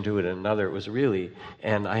crashed into it, and another. It was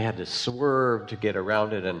and I had to swerve to get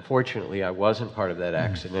around it, and fortunately I wasn't part of that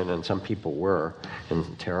accident, and some people were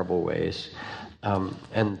in terrible ways.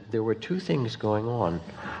 And there were 2 things going on.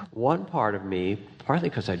 One part of me, partly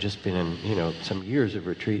because I'd just been in, some years of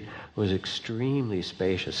retreat, was extremely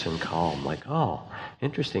spacious and calm. Like,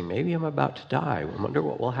 interesting, maybe I'm about to die. I wonder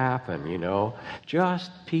what will happen,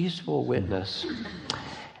 Just peaceful witness.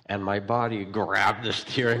 And my body grabbed the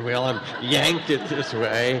steering wheel and yanked it this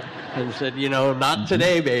way and said, not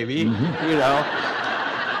today, baby,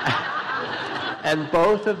 And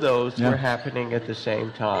both of those were happening at the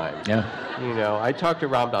same time. Yeah. You know, I talked to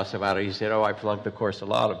Ram Dass about it. He said, I flunked the course a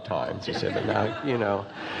lot of times. He said, but now, you know.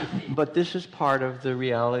 But this is part of the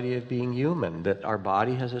reality of being human, that our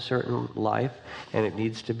body has a certain life, and it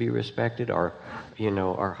needs to be respected. Our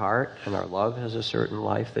heart and our love has a certain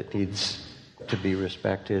life that needs to be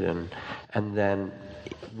respected. And then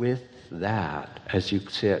with that, as you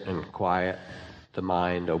sit and quiet the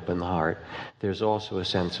mind, open the heart, there's also a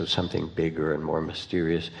sense of something bigger and more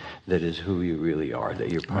mysterious that is who you really are,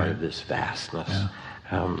 that you're part of this vastness.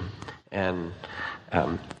 Yeah.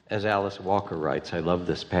 As Alice Walker writes, I love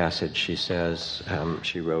this passage. She says,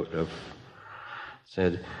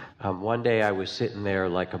 one day I was sitting there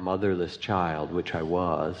like a motherless child, which I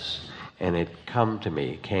was, and it came to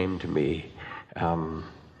me,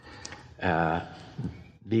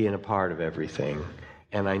 being a part of everything.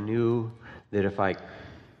 And I knew that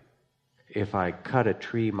if I cut a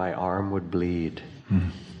tree, my arm would bleed.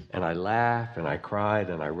 And I laughed and I cried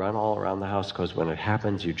and I run all around the house, because when it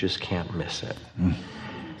happens, you just can't miss it.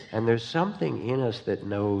 And there's something in us that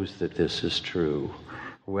knows that this is true,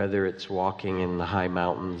 whether it's walking in the high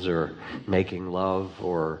mountains or making love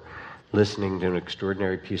or listening to an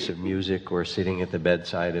extraordinary piece of music or sitting at the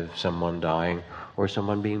bedside of someone dying or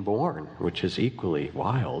someone being born, which is equally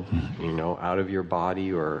wild, you know, out of your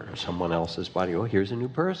body or someone else's body. Oh, here's a new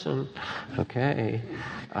person. Okay.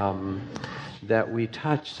 That we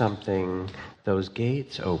touch something, those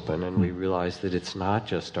gates open, and we realize that it's not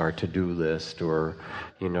just our to-do list or,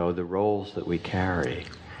 you know, the roles that we carry.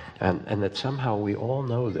 And that somehow we all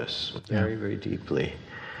know this very, very deeply.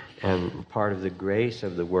 And part of the grace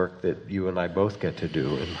of the work that you and I both get to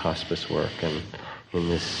do in hospice work and in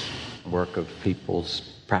this work of people's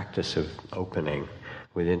practice of opening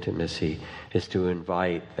with intimacy is to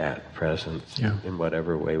invite that presence in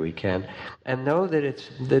whatever way we can, and know that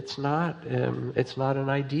it's not an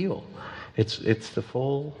ideal. It's the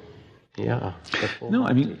full. Yeah. No,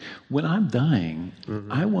 I mean, when I'm dying,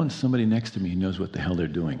 I want somebody next to me who knows what the hell they're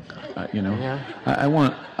doing. You know, I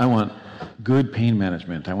want good pain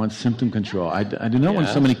management. I want symptom control. I do not want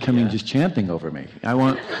somebody coming just chanting over me. I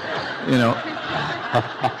want, you know,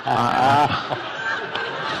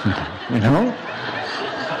 you know.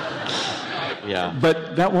 Yeah.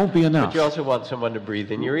 But that won't be enough. But you also want someone to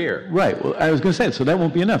breathe in your ear. Right. Well, I was going to say, so that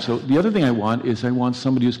won't be enough. So the other thing I want is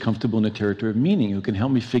somebody who's comfortable in the territory of meaning, who can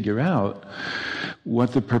help me figure out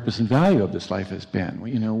what the purpose and value of this life has been.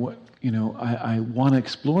 I want to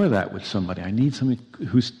explore that with somebody. I need somebody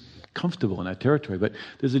who's comfortable in that territory. But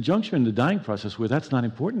there's a juncture in the dying process where that's not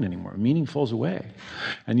important anymore. Meaning falls away.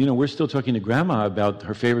 And, you know, we're still talking to Grandma about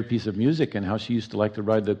her favorite piece of music and how she used to like to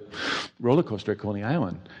ride the roller coaster at Coney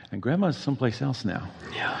Island. And Grandma's someplace else now.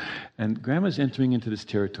 Yeah. And Grandma's entering into this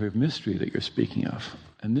territory of mystery that you're speaking of.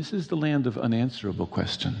 And this is the land of unanswerable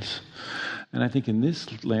questions. And I think in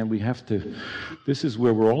this land this is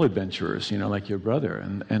where we're all adventurers, you know, like your brother,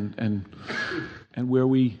 and where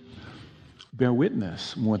we bear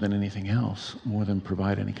witness more than anything else, more than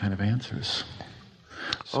provide any kind of answers.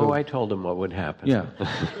 So, I told him what would happen. Yeah.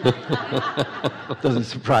 Doesn't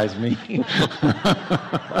surprise me.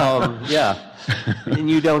 Yeah. And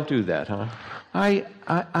you don't do that, huh?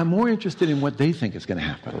 I'm more interested in what they think is going to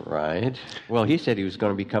happen. Right. Well, he said he was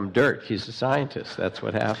going to become dirt. He's a scientist. That's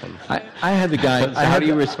what happened. I had the guy... How do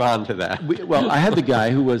you respond to that? I had the guy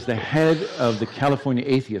who was the head of the California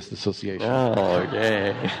Atheist Association. Oh,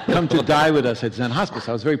 okay. Come to die with us at Zen Hospice.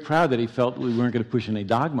 I was very proud that he felt we weren't going to push any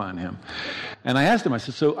dogma on him. And I asked him,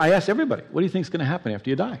 I asked everybody, what do you think is going to happen after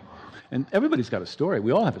you die? And everybody's got a story.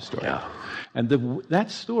 We all have a story. Yeah. And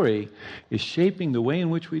that story is shaping the way in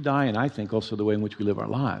which we die, and I think also the way in which we live our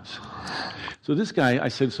lives. So this guy, I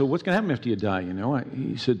said, so what's going to happen after you die? You know,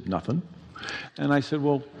 he said, nothing. And I said,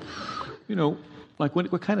 well, you know, like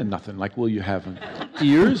what kind of nothing? Like, will you have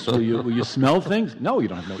ears? Will you smell things? No, you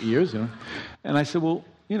don't have no ears. You know. And I said, well,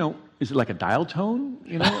 you know, is it like a dial tone?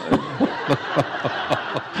 You know.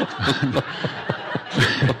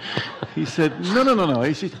 He said, no.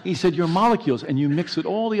 He said, you're molecules, and you mix with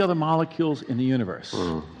all the other molecules in the universe.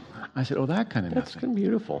 I said, that kind of That's nothing.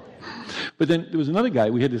 beautiful. But then there was another guy.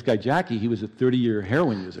 We had this guy, Jackie. He was a 30-year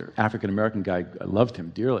heroin user, African-American guy. I loved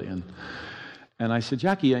him dearly. And I said,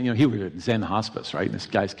 Jackie, you know, he was at Zen Hospice, right? And this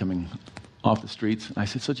guy's coming off the streets. And I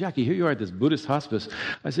said, so Jackie, here you are at this Buddhist hospice.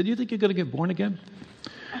 I said, do you think you're going to get born again?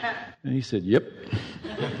 And he said, yep.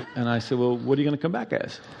 And I said, well, what are you going to come back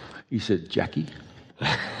as? He said, Jackie.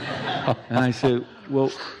 And I said,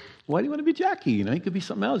 well, why do you want to be Jackie? You could be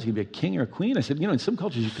something else. You could be a king or a queen. I said, in some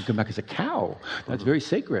cultures you could come back as a cow. That's very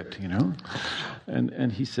sacred,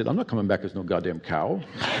 And he said, I'm not coming back as no goddamn cow.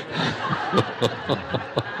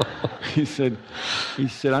 He said,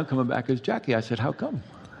 I'm coming back as Jackie. I said, how come?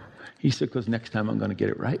 He said, because next time I'm going to get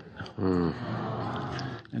it right.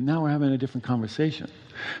 And now we're having a different conversation.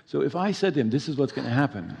 So if I said to him, this is what's going to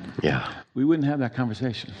happen, we wouldn't have that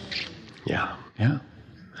conversation. Yeah.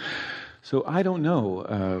 So I don't know.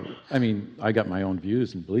 I got my own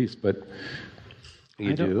views and beliefs, but...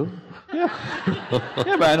 You do? Yeah.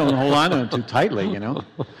 But I don't hold on to them too tightly,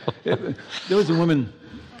 There was a woman,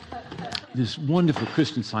 this wonderful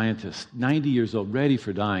Christian scientist, 90 years old, ready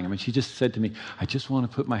for dying. She just said to me, I just want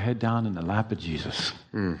to put my head down in the lap of Jesus.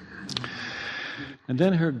 And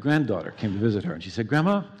then her granddaughter came to visit her, and she said,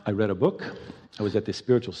 Grandma, I read a book. I was at this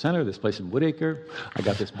spiritual center, this place in Woodacre. I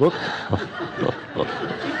got this book.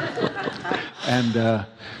 And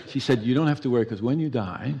she said, you don't have to worry, because when you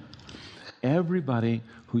die, everybody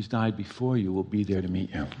who's died before you will be there to meet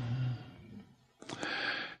you.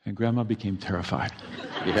 And Grandma became terrified.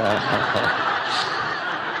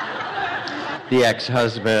 The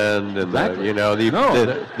ex-husband and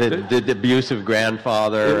the abusive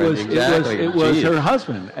grandfather. It was her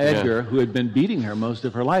husband, Edgar, who had been beating her most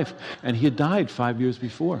of her life, and he had died 5 years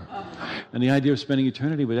before. And the idea of spending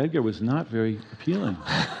eternity with Edgar was not very appealing.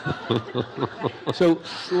 So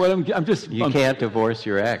what I'm just... You can't divorce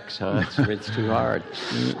your ex, huh? It's too hard.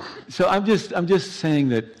 So I'm just saying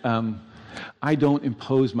that I don't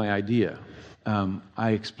impose my idea.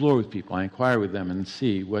 I explore with people. I inquire with them and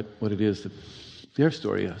see what it is that their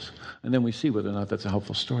story is. And then we see whether or not that's a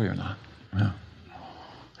helpful story or not.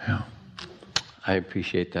 Yeah. I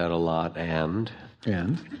appreciate that a lot. And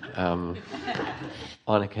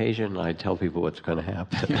on occasion, I tell people what's going to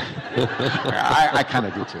happen. I kind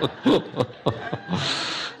of do too.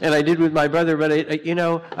 And I did with my brother, but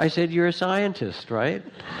I said, you're a scientist, right?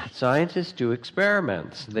 Scientists do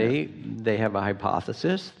experiments. They have a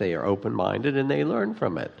hypothesis, they are open-minded, and they learn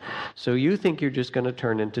from it. So you think you're just going to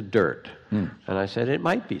turn into dirt. And I said, it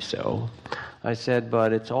might be so. I said,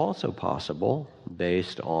 but it's also possible,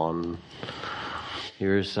 based on,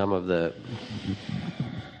 here's some of the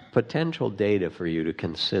potential data for you to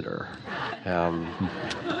consider.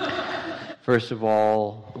 First of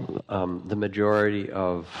all, the majority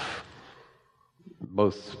of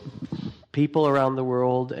both people around the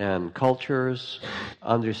world and cultures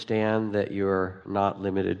understand that you're not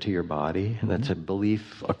limited to your body. And that's a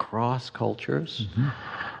belief across cultures.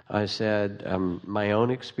 I said, my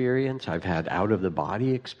own experience, I've had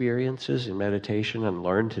out-of-the-body experiences in meditation and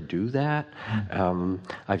learned to do that.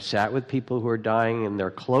 I've sat with people who are dying and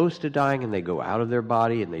they're close to dying and they go out of their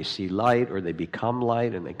body and they see light or they become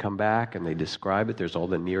light and they come back and they describe it. There's all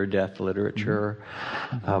the near-death literature.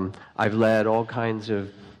 I've led all kinds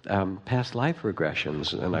of past life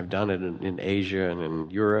regressions, and I've done it in Asia and in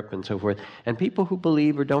Europe and so forth. And people who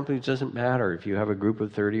believe or don't believe, it doesn't matter. If you have a group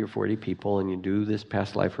of 30 or 40 people and you do this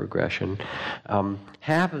past life regression,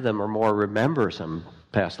 half of them or more remember some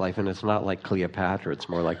past life, and it's not like Cleopatra. It's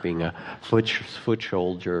more like being a foot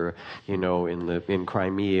soldier, in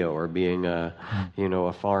Crimea, or being a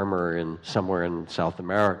farmer somewhere in South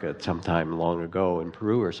America at some time long ago in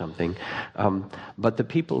Peru or something. But the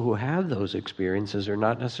people who have those experiences are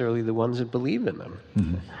not necessarily the ones that believe in them.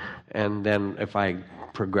 And then if I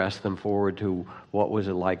progress them forward to what was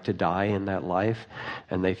it like to die in that life,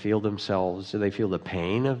 and they feel the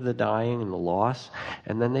pain of the dying and the loss,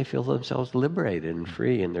 and then they feel themselves liberated and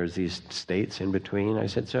free, and there's these states in between. I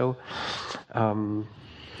said, and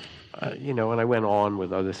I went on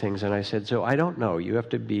with other things, and I said, so I don't know, you have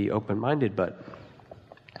to be open-minded, but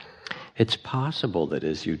it's possible that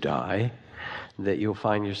as you die, that you'll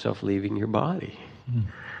find yourself leaving your body.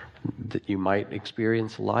 That you might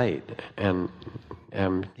experience light.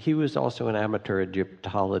 And he was also an amateur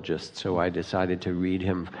Egyptologist, so I decided to read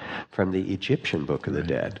him from the Egyptian Book of the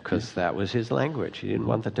Dead, because that was his language. He didn't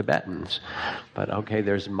want the Tibetans. But okay,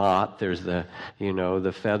 there's Mot, there's the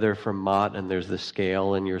feather from Mot, and there's the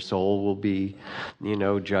scale, and your soul will be,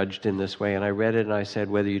 judged in this way. And I read it and I said,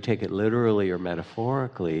 whether you take it literally or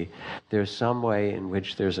metaphorically, there's some way in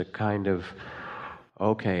which there's a kind of,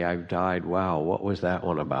 okay, I've died, wow, what was that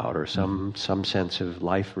one about? Or some sense of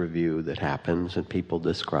life review that happens and people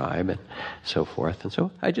describe and so forth. And so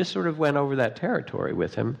I just sort of went over that territory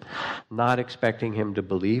with him, not expecting him to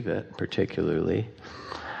believe it particularly.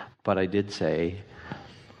 But I did say,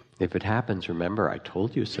 if it happens, remember, I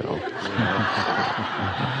told you so.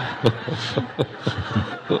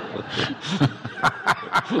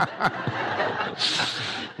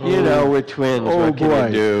 You know, we're twins. What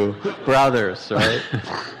can you do? Brothers, right?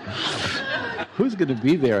 Who's going to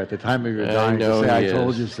be there at the time of your dying to say, I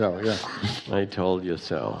told you so? Yeah. I told you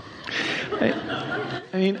so. I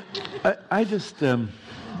mean, I just, I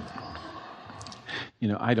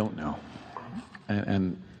don't know.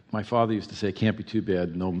 And my father used to say, it can't be too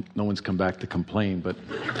bad. No one's come back to complain. But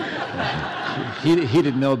he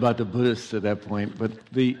didn't know about the Buddhists at that point. But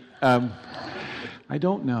I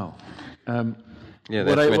don't know. Yeah,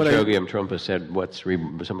 that's when Chogyam Trungpa said,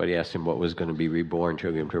 somebody asked him what was going to be reborn,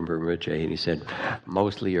 Chogyam Trungpa Rinpoche, and he said,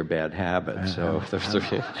 mostly your bad habits. So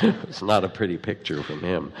it's not a pretty picture from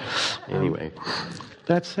him. Anyway.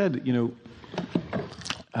 That said,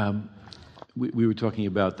 we were talking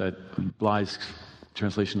about that Bly's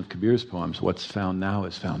translation of Kabir's poems, what's found now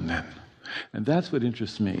is found then. And that's what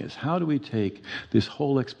interests me, is how do we take this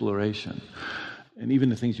whole exploration, and even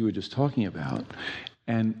the things you were just talking about,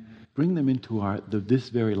 and bring them into this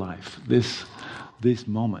very life, this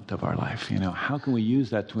moment of our life. How can we use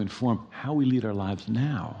that to inform how we lead our lives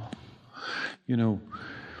now? The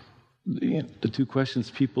two questions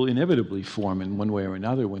people inevitably form in one way or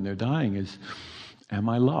another when they're dying is, am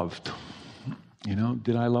I loved?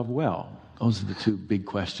 Did I love well? Those are the two big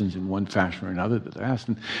questions in one fashion or another that they're asked.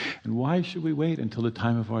 And why should we wait until the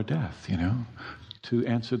time of our death, to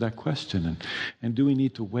answer that question? And do we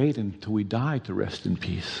need to wait until we die to rest in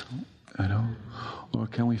peace? Or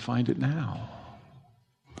can we find it now?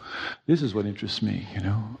 This is what interests me,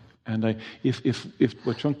 And if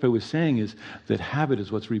what Trungpa was saying is that habit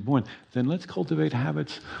is what's reborn, then let's cultivate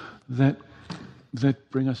habits that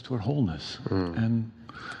bring us toward wholeness and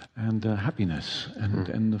happiness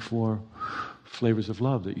and the 4 flavors of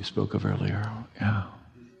love that you spoke of earlier. Yeah.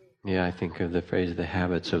 Yeah, I think of the phrase, the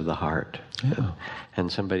habits of the heart. Yeah.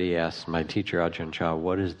 And somebody asked my teacher, Ajahn Chah,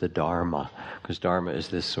 what is the Dharma? Because Dharma is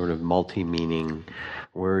this sort of multi-meaning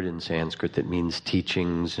word in Sanskrit that means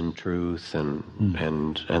teachings and truth and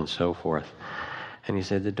so forth. And he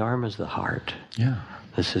said, the Dharma is the heart. Yeah.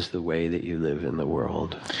 This is the way that you live in the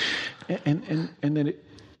world. And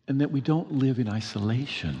that we don't live in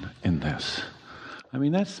isolation in this. I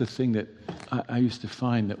mean, that's the thing that I used to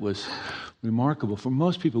find that was remarkable. For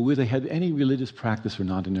most people, whether they had any religious practice or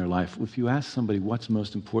not in their life, if you ask somebody what's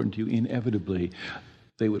most important to you, inevitably,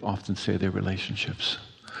 they would often say their relationships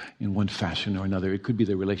in one fashion or another. It could be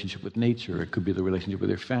their relationship with nature. It could be their relationship with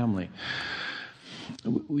their family.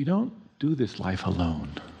 We don't do this life alone,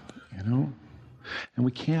 And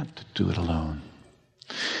we can't do it alone.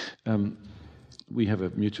 We have a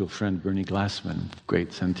mutual friend, Bernie Glassman,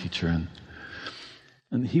 great Zen teacher,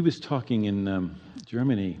 and he was talking in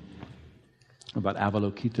Germany about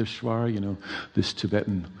Avalokiteshvara, this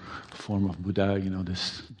Tibetan form of Buddha,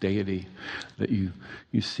 this deity that you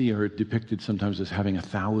see her depicted sometimes as having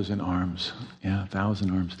 1,000 arms,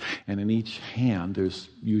 1,000 arms, and in each hand there's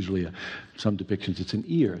usually some depictions it's an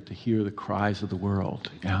ear to hear the cries of the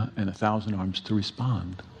world, and 1,000 arms to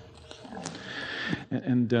respond.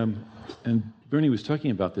 And Bernie was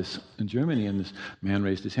talking about this in Germany, and this man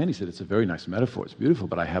raised his hand. He said, it's a very nice metaphor, it's beautiful,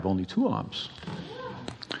 but I have only 2 arms.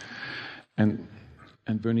 And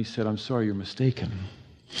Bernie said, I'm sorry, you're mistaken.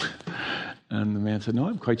 And the man said, no,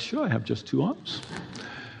 I'm quite sure I have just 2 arms.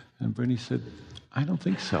 And Bernie said, I don't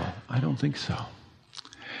think so.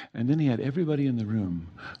 And then he had everybody in the room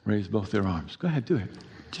raise both their arms. Go ahead, do it.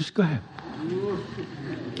 Just go ahead.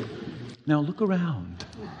 Now look around.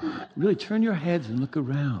 Really turn your heads and look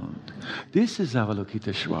around. This is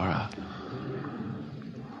Avalokiteshvara.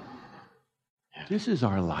 This is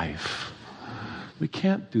our life. We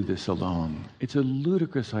can't do this alone. It's a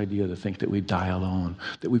ludicrous idea to think that we die alone,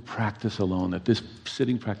 that we practice alone, that this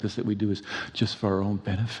sitting practice that we do is just for our own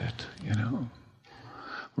benefit,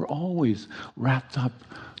 We're always wrapped up,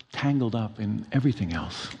 tangled up in everything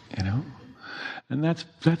else, And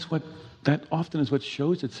that often is what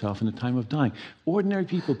shows itself in the time of dying. Ordinary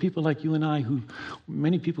people like you and I,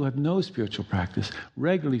 many people who have no spiritual practice,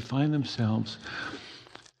 regularly find themselves,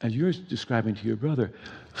 as you're describing to your brother,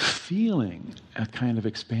 feeling a kind of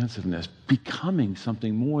expansiveness, becoming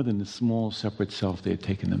something more than the small separate self they had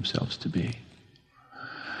taken themselves to be.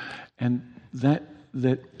 And that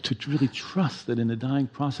to really trust that in the dying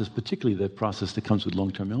process, particularly the process that comes with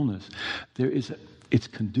long-term illness, it's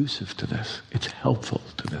conducive to this, it's helpful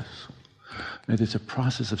to this. That it's a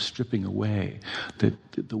process of stripping away, that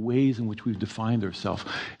the ways in which we've defined ourselves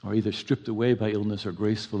are either stripped away by illness or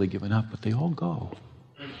gracefully given up, but they all go.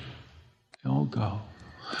 They all go.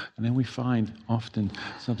 And then we find often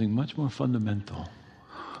something much more fundamental,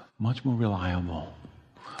 much more reliable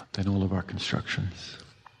than all of our constructions.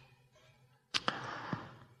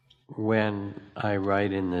 when I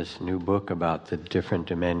write in this new book about the different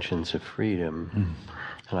dimensions of freedom,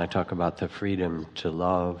 and I talk about the freedom to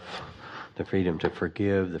love, the freedom to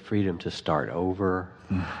forgive, the freedom to start over,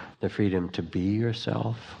 the freedom to be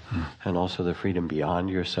yourself, and also the freedom beyond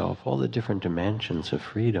yourself, all the different dimensions of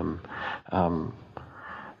freedom.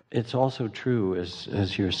 It's also true,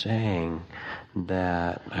 as you're saying,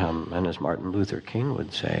 that, and as Martin Luther King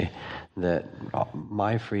would say, that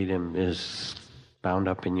my freedom is bound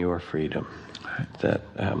up in your freedom, that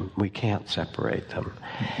we can't separate them.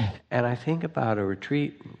 And I think about a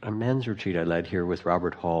retreat, a men's retreat I led here with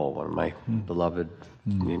Robert Hall, one of my beloved,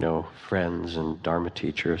 friends and Dharma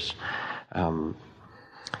teachers. And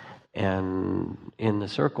in the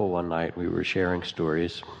circle one night, we were sharing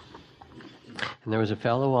stories. And there was a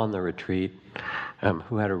fellow on the retreat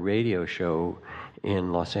who had a radio show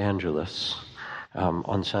in Los Angeles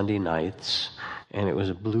on Sunday nights, and it was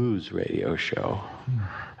a blues radio show.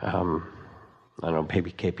 I don't know,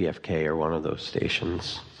 maybe KPFK or one of those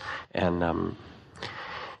stations. And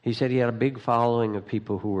he said he had a big following of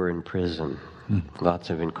people who were in prison. Lots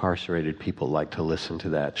of incarcerated people like to listen to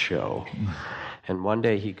that show. And one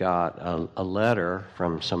day he got a letter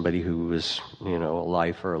from somebody who was, a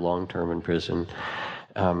life or a long-term in prison,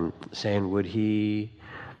 saying would he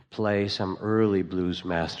play some early blues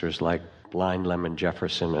masters like Blind Lemon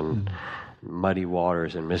Jefferson and Muddy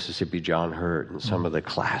Waters and Mississippi John Hurt and some of the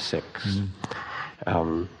classics.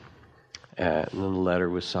 And then the letter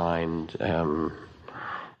was signed,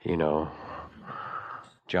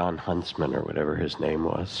 John Huntsman or whatever his name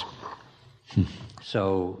was.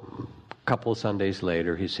 So a couple of Sundays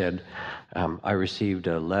later, he said, I received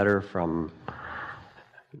a letter from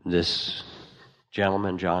this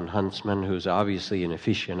gentleman, John Huntsman, who's obviously an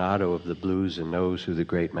aficionado of the blues and knows who the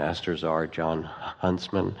great masters are, John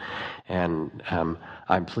Huntsman. And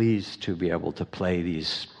I'm pleased to be able to play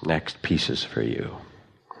these next pieces for you,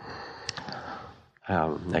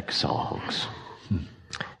 next songs.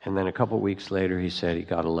 And then a couple of weeks later, he said he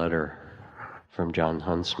got a letter from John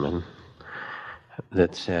Huntsman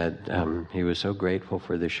that said he was so grateful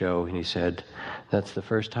for the show, and he said, that's the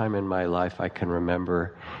first time in my life I can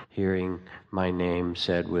remember hearing my name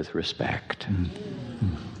said with respect.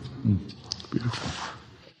 Beautiful.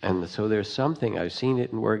 And so there's something, I've seen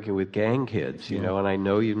it in working with gang kids, and I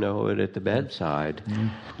know you know it at the bedside.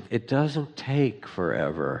 It doesn't take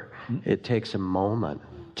forever. It takes a moment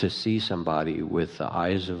to see somebody with the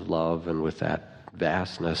eyes of love and with that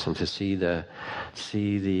vastness, and to see the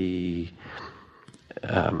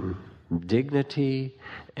dignity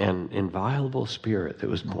and inviolable spirit that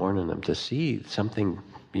was born in them, to see something,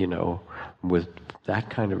 with that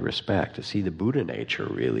kind of respect, to see the Buddha nature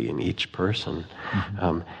really in each person.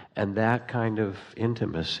 And that kind of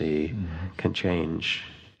intimacy can change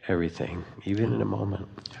everything, even in a moment.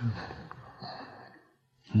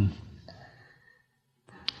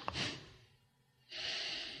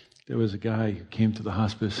 There was a guy who came to the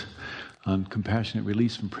hospice on compassionate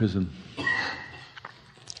release from prison.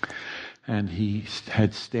 And he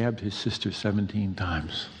had stabbed his sister 17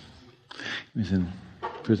 times. He was in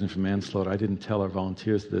prison for manslaughter. I didn't tell our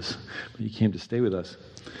volunteers this, but he came to stay with us.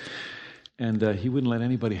 And he wouldn't let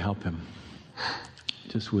anybody help him.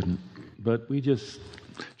 Just wouldn't. But we just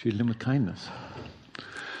treated him with kindness.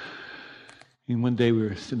 And one day we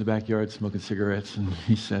were in the backyard smoking cigarettes, and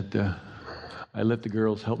he said, I let the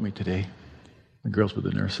girls help me today. The girls were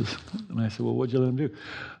the nurses. And I said, well, what'd you let them do?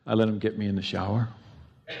 I let them get me in the shower.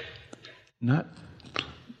 Not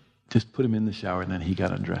just put him in the shower and then he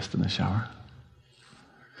got undressed in the shower.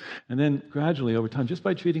 And then gradually over time, just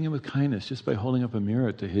by treating him with kindness, just by holding up a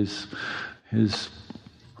mirror to his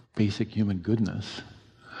basic human goodness,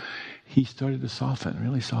 he started to soften,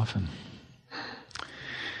 really soften.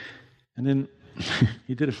 And then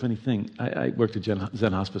he did a funny thing. I worked at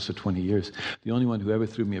Zen Hospice for 20 years. The only one who ever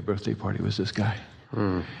threw me a birthday party was this guy.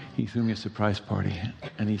 He threw me a surprise party,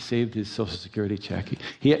 and he saved his Social Security check.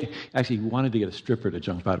 He actually wanted to get a stripper to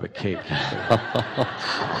jump out of a cake.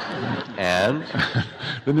 And?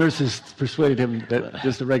 The nurses persuaded him that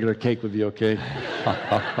just a regular cake would be okay.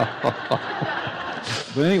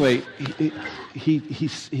 But anyway, he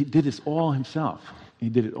did this all himself. He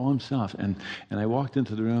did it all himself. And I walked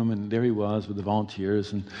into the room, and there he was with the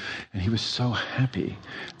volunteers, and he was so happy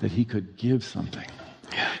that he could give something.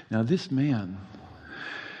 Now, this man,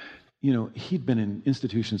 he'd been in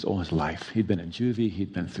institutions all his life. He'd been in juvie,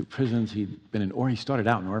 he'd been through prisons, he started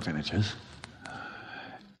out in orphanages.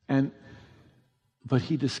 But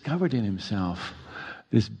he discovered in himself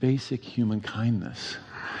this basic human kindness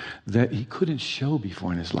that he couldn't show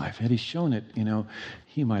before in his life. Had he shown it,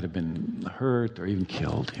 he might have been hurt or even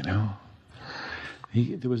killed,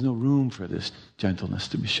 There was no room for this gentleness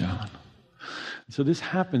to be shown. So this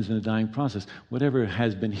happens in the dying process. Whatever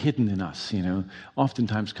has been hidden in us,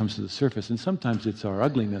 oftentimes comes to the surface. And sometimes it's our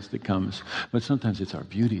ugliness that comes, but sometimes it's our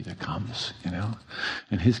beauty that comes,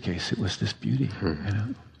 In his case, it was this beauty,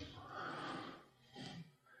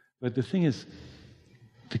 But the thing is,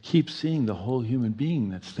 to keep seeing the whole human being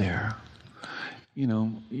that's there,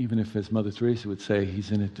 even if, as Mother Teresa would say,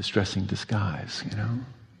 he's in a distressing disguise,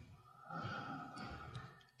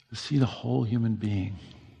 To see the whole human being.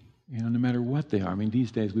 No matter what they are. I mean,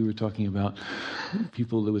 these days we were talking about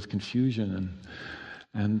people with confusion,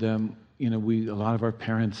 and a lot of our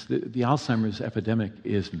parents. The Alzheimer's epidemic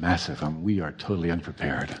is massive. I mean, we are totally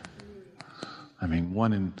unprepared. I mean,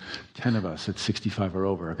 1 in 10 of us at 65 or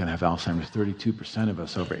over are going to have Alzheimer's. 32% of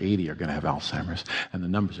us over 80 are going to have Alzheimer's, and the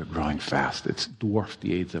numbers are growing fast. It's dwarfed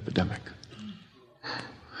the AIDS epidemic.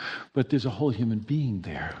 But there's a whole human being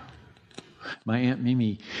there. My Aunt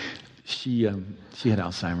Mimi. She had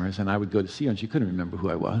Alzheimer's, and I would go to see her, and she couldn't remember who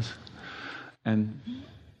I was. And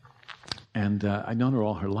I'd known her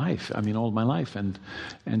all her life. I mean, all my life. And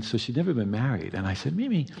so she'd never been married. And I said,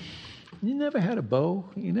 Mimi, you never had a beau?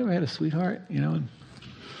 You never had a sweetheart? And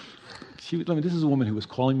this is a woman who was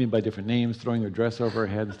calling me by different names, throwing her dress over her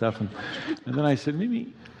head and stuff. And then I said,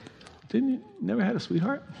 Mimi, you never had a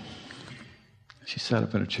sweetheart? She sat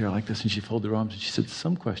up in her chair like this, and she folded her arms, and she said,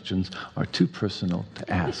 some questions are too personal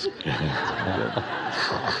to ask.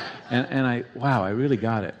 and I really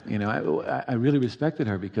got it. I really respected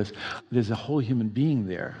her, because there's a whole human being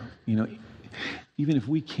there. Even if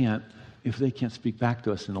they can't speak back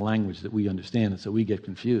to us in a language that we understand, and so we get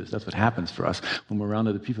confused. That's what happens for us. When we're around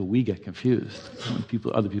other people, we get confused. When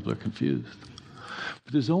other people are confused.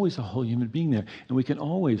 But there's always a whole human being there, and we can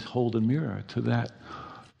always hold a mirror to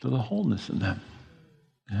the wholeness in them.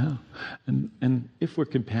 Yeah. And if we're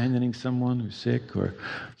companioning someone who's sick, or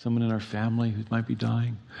someone in our family who might be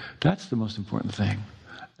dying, that's the most important thing.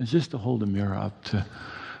 It's just to hold a mirror up to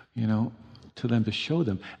them, to show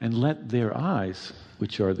them, and let their eyes,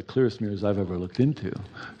 which are the clearest mirrors I've ever looked into,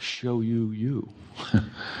 show you.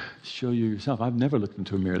 Show you yourself. I've never looked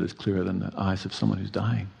into a mirror that's clearer than the eyes of someone who's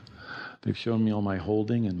dying. They've shown me all my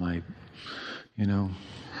holding and my,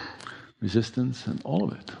 resistance and all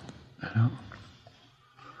of it,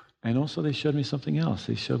 And also they showed me something else.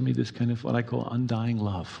 They showed me this kind of what I call undying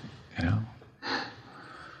love,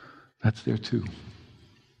 That's there too.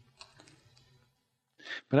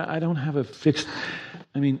 But I don't have a fixed,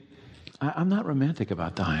 I'm not romantic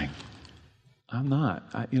about dying. I'm not.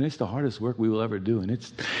 It's the hardest work we will ever do. And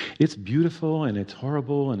it's beautiful, and it's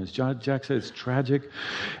horrible, and as Jack said, it's tragic,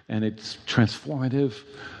 and it's transformative.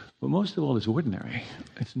 But most of all, it's ordinary.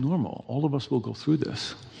 It's normal. All of us will go through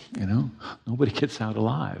this, Nobody gets out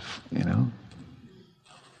alive,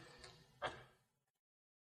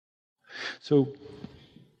 So,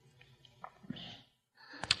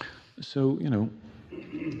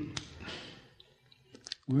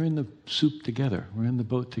 we're in the soup together. We're in the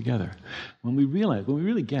boat together. When we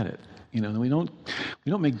really get it, we don't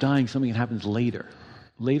make dying something that happens later.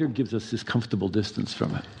 Later gives us this comfortable distance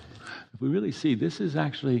from it. If we really see this is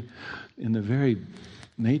actually in the very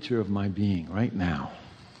nature of my being right now,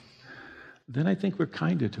 then I think we're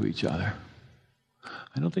kinder to each other.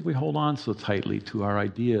 I don't think we hold on so tightly to our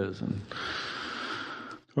ideas and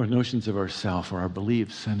our notions of ourself or our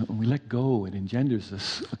beliefs, and when we let go, it engenders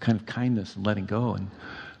this a kind of kindness and letting go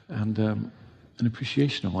and an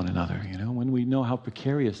appreciation of one another. When we know how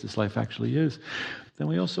precarious this life actually is, then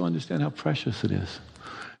we also understand how precious it is.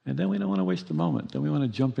 And then we don't want to waste a moment. Then we want to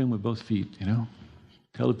jump in with both feet,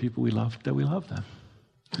 Tell the people we love that we love them.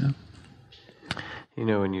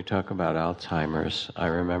 When you talk about Alzheimer's, I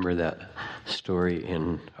remember that story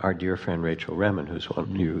in our dear friend Rachel Remen,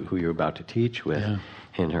 who you're about to teach with,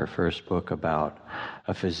 in her first book, about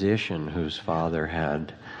a physician whose father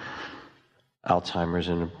had Alzheimer's,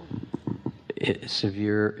 and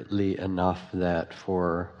severely enough that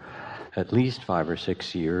for at least 5 or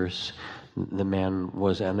 6 years, the man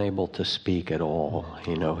was unable to speak at all.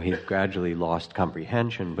 He gradually lost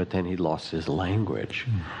comprehension, but then he lost his language.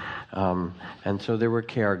 And so there were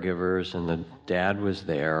caregivers, and the dad was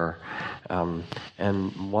there.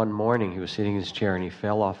 And one morning he was sitting in his chair and he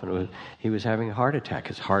fell off, and he was having a heart attack.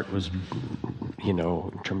 His heart was,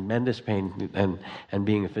 tremendous pain. And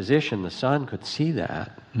being a physician, the son could see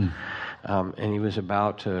that. And he was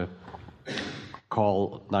about to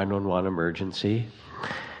call 911 emergency.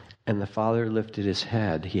 And the father lifted his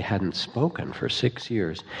head. He hadn't spoken for 6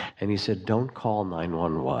 years. And he said, "Don't call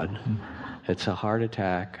 911. It's a heart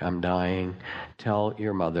attack. I'm dying. Tell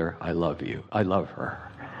your mother I love you. I love her."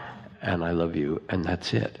 and I love you, and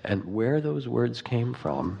that's it. And where those words came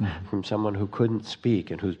from someone who couldn't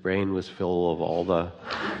speak and whose brain was full of all the,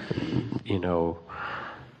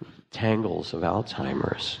 tangles of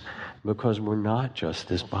Alzheimer's, because we're not just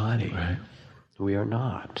this body. Right. We are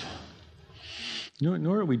not.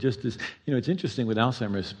 Nor are we just this. It's interesting with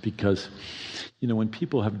Alzheimer's because, when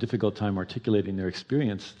people have a difficult time articulating their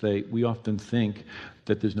experience, we often think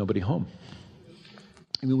that there's nobody home.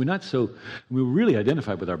 We're really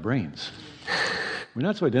identified with our brains. We're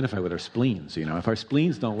not so identified with our spleens. If our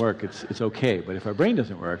spleens don't work, it's okay. But if our brain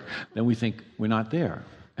doesn't work, then we think we're not there.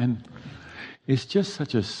 And it's just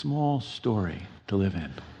such a small story to live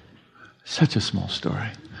in. Such a small story.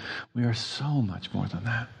 We are so much more than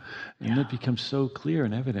that. And it becomes so clear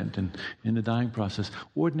and evident in the dying process.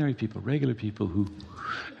 Ordinary people, regular people who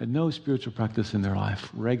had no spiritual practice in their life,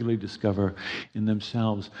 regularly discover in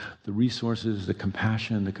themselves the resources, the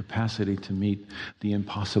compassion, the capacity to meet the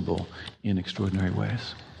impossible in extraordinary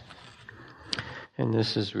ways. And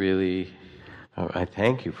this is really, I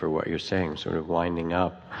thank you for what you're saying, sort of winding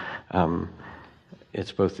up.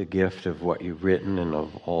 It's both the gift of what you've written and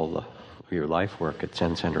of all your life work at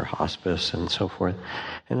Zen Center Hospice and so forth.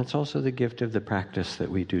 And it's also the gift of the practice that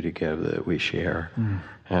we do together, that we share.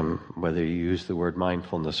 Whether you use the word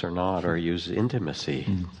mindfulness or not, or use intimacy.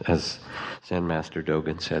 As Zen Master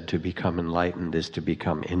Dogen said, to become enlightened is to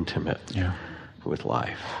become intimate with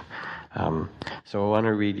life. So I want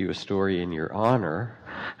to read you a story in your honor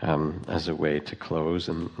as a way to close,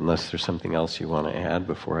 unless there's something else you want to add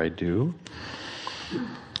before I do.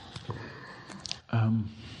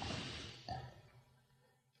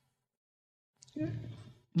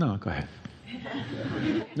 No, go ahead.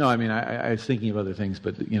 No, I was thinking of other things,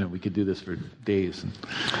 but, we could do this for days.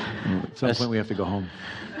 And at some point we have to go home.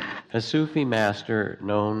 A Sufi master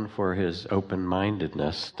known for his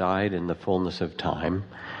open-mindedness died in the fullness of time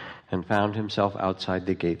and found himself outside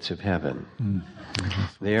the gates of heaven.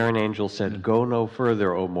 There an angel said, "Go no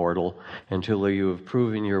further, O mortal, until you have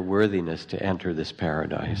proven your worthiness to enter this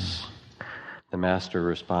paradise." The master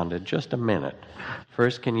responded, "Just a minute.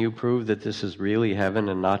 First, can you prove that this is really heaven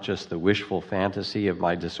and not just the wishful fantasy of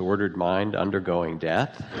my disordered mind undergoing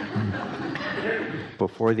death?"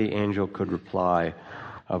 Before the angel could reply,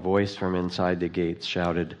 a voice from inside the gates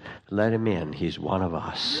shouted, "Let him in, he's one of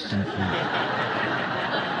us."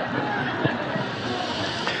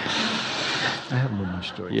 I have one more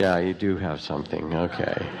story. Yeah, you do have something.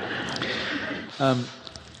 Okay.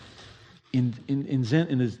 In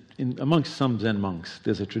Zen, amongst some Zen monks,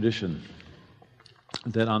 there's a tradition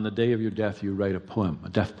that on the day of your death you write a poem, a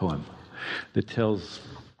death poem, that tells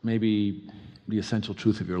maybe the essential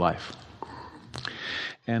truth of your life.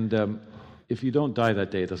 And if you don't die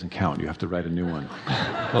that day, it doesn't count. You have to write a new one.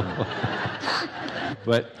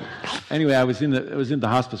 But anyway, I was in the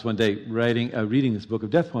hospice one day reading this book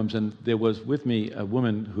of death poems, and there was with me a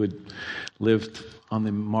woman who had lived on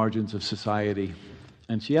the margins of society.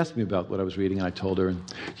 And she asked me about what I was reading, and I told her, and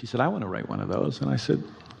she said, "I want to write one of those." And I said,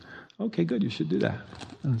 "Okay, good, you should do that."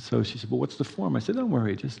 And so she said, "Well, what's the form?" I said, "Don't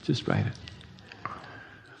worry, just write it."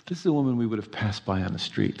 This is a woman we would have passed by on the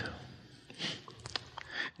street.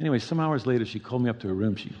 Anyway, some hours later, she called me up to her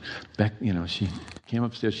room. She came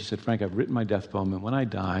upstairs. She said, "Frank, I've written my death poem, and when I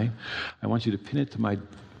die, I want you to pin it to my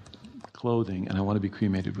clothing, and I want to be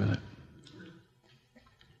cremated with it."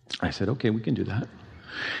 I said, "Okay, we can do that."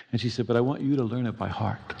 And she said, "But I want you to learn it by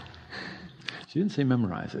heart." She didn't say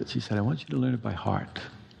memorize it. She said, "I want you to learn it by heart."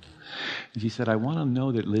 And she said, "I want to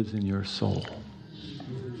know that it lives in your soul."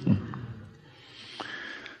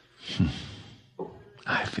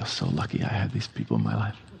 I feel so lucky I had these people in my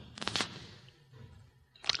life.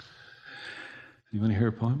 You want to hear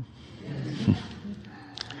a poem?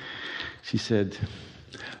 She said,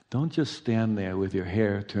 "Don't just stand there with your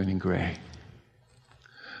hair turning gray.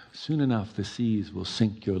 Soon enough, the seas will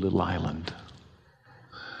sink your little island.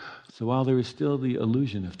 So while there is still the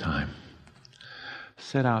illusion of time,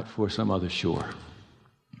 set out for some other shore.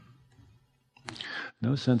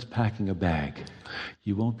 No sense packing a bag.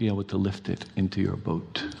 You won't be able to lift it into your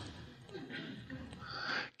boat.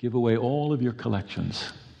 Give away all of your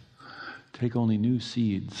collections. Take only new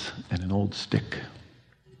seeds and an old stick.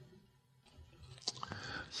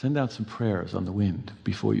 Send out some prayers on the wind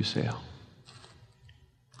before you sail.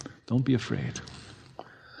 Don't be afraid.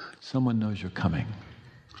 Someone knows you're coming.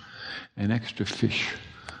 An extra fish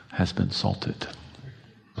has been salted.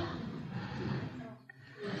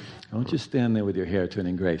 Don't just stand there with your hair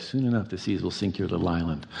turning gray. Soon enough, the seas will sink your little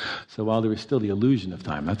island. So while there is still the illusion of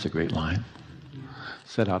time," that's a great line,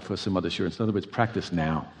 "set out for some other shore." In other words, practice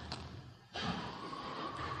now.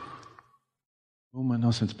 Woman,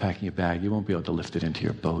 no sense packing a bag. You won't be able to lift it into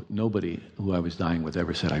your boat. Nobody who I was dying with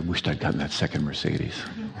ever said, I wished I'd gotten that second Mercedes.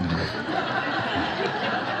 You know?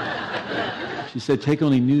 She said, take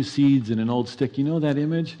only new seeds and an old stick. You know that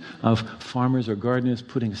image of farmers or gardeners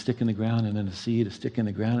putting a stick in the ground and then a seed, a stick in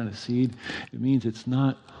the ground and a seed? It means it's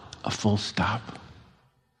not a full stop.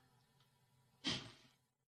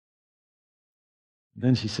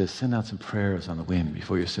 Then she says, send out some prayers on the wind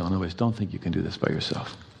before you sail. In other words, don't think you can do this by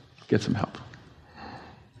yourself. Get some help.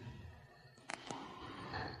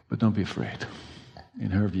 But don't be afraid.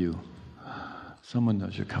 In her view, someone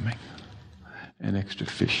knows you're coming. An extra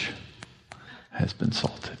fish has been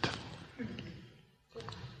salted.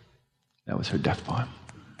 That was her death poem.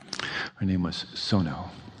 Her name was Sono.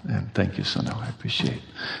 And thank you, Sono. I appreciate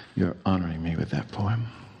your honoring me with that poem.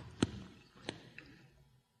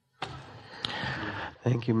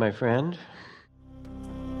 Thank you, my friend.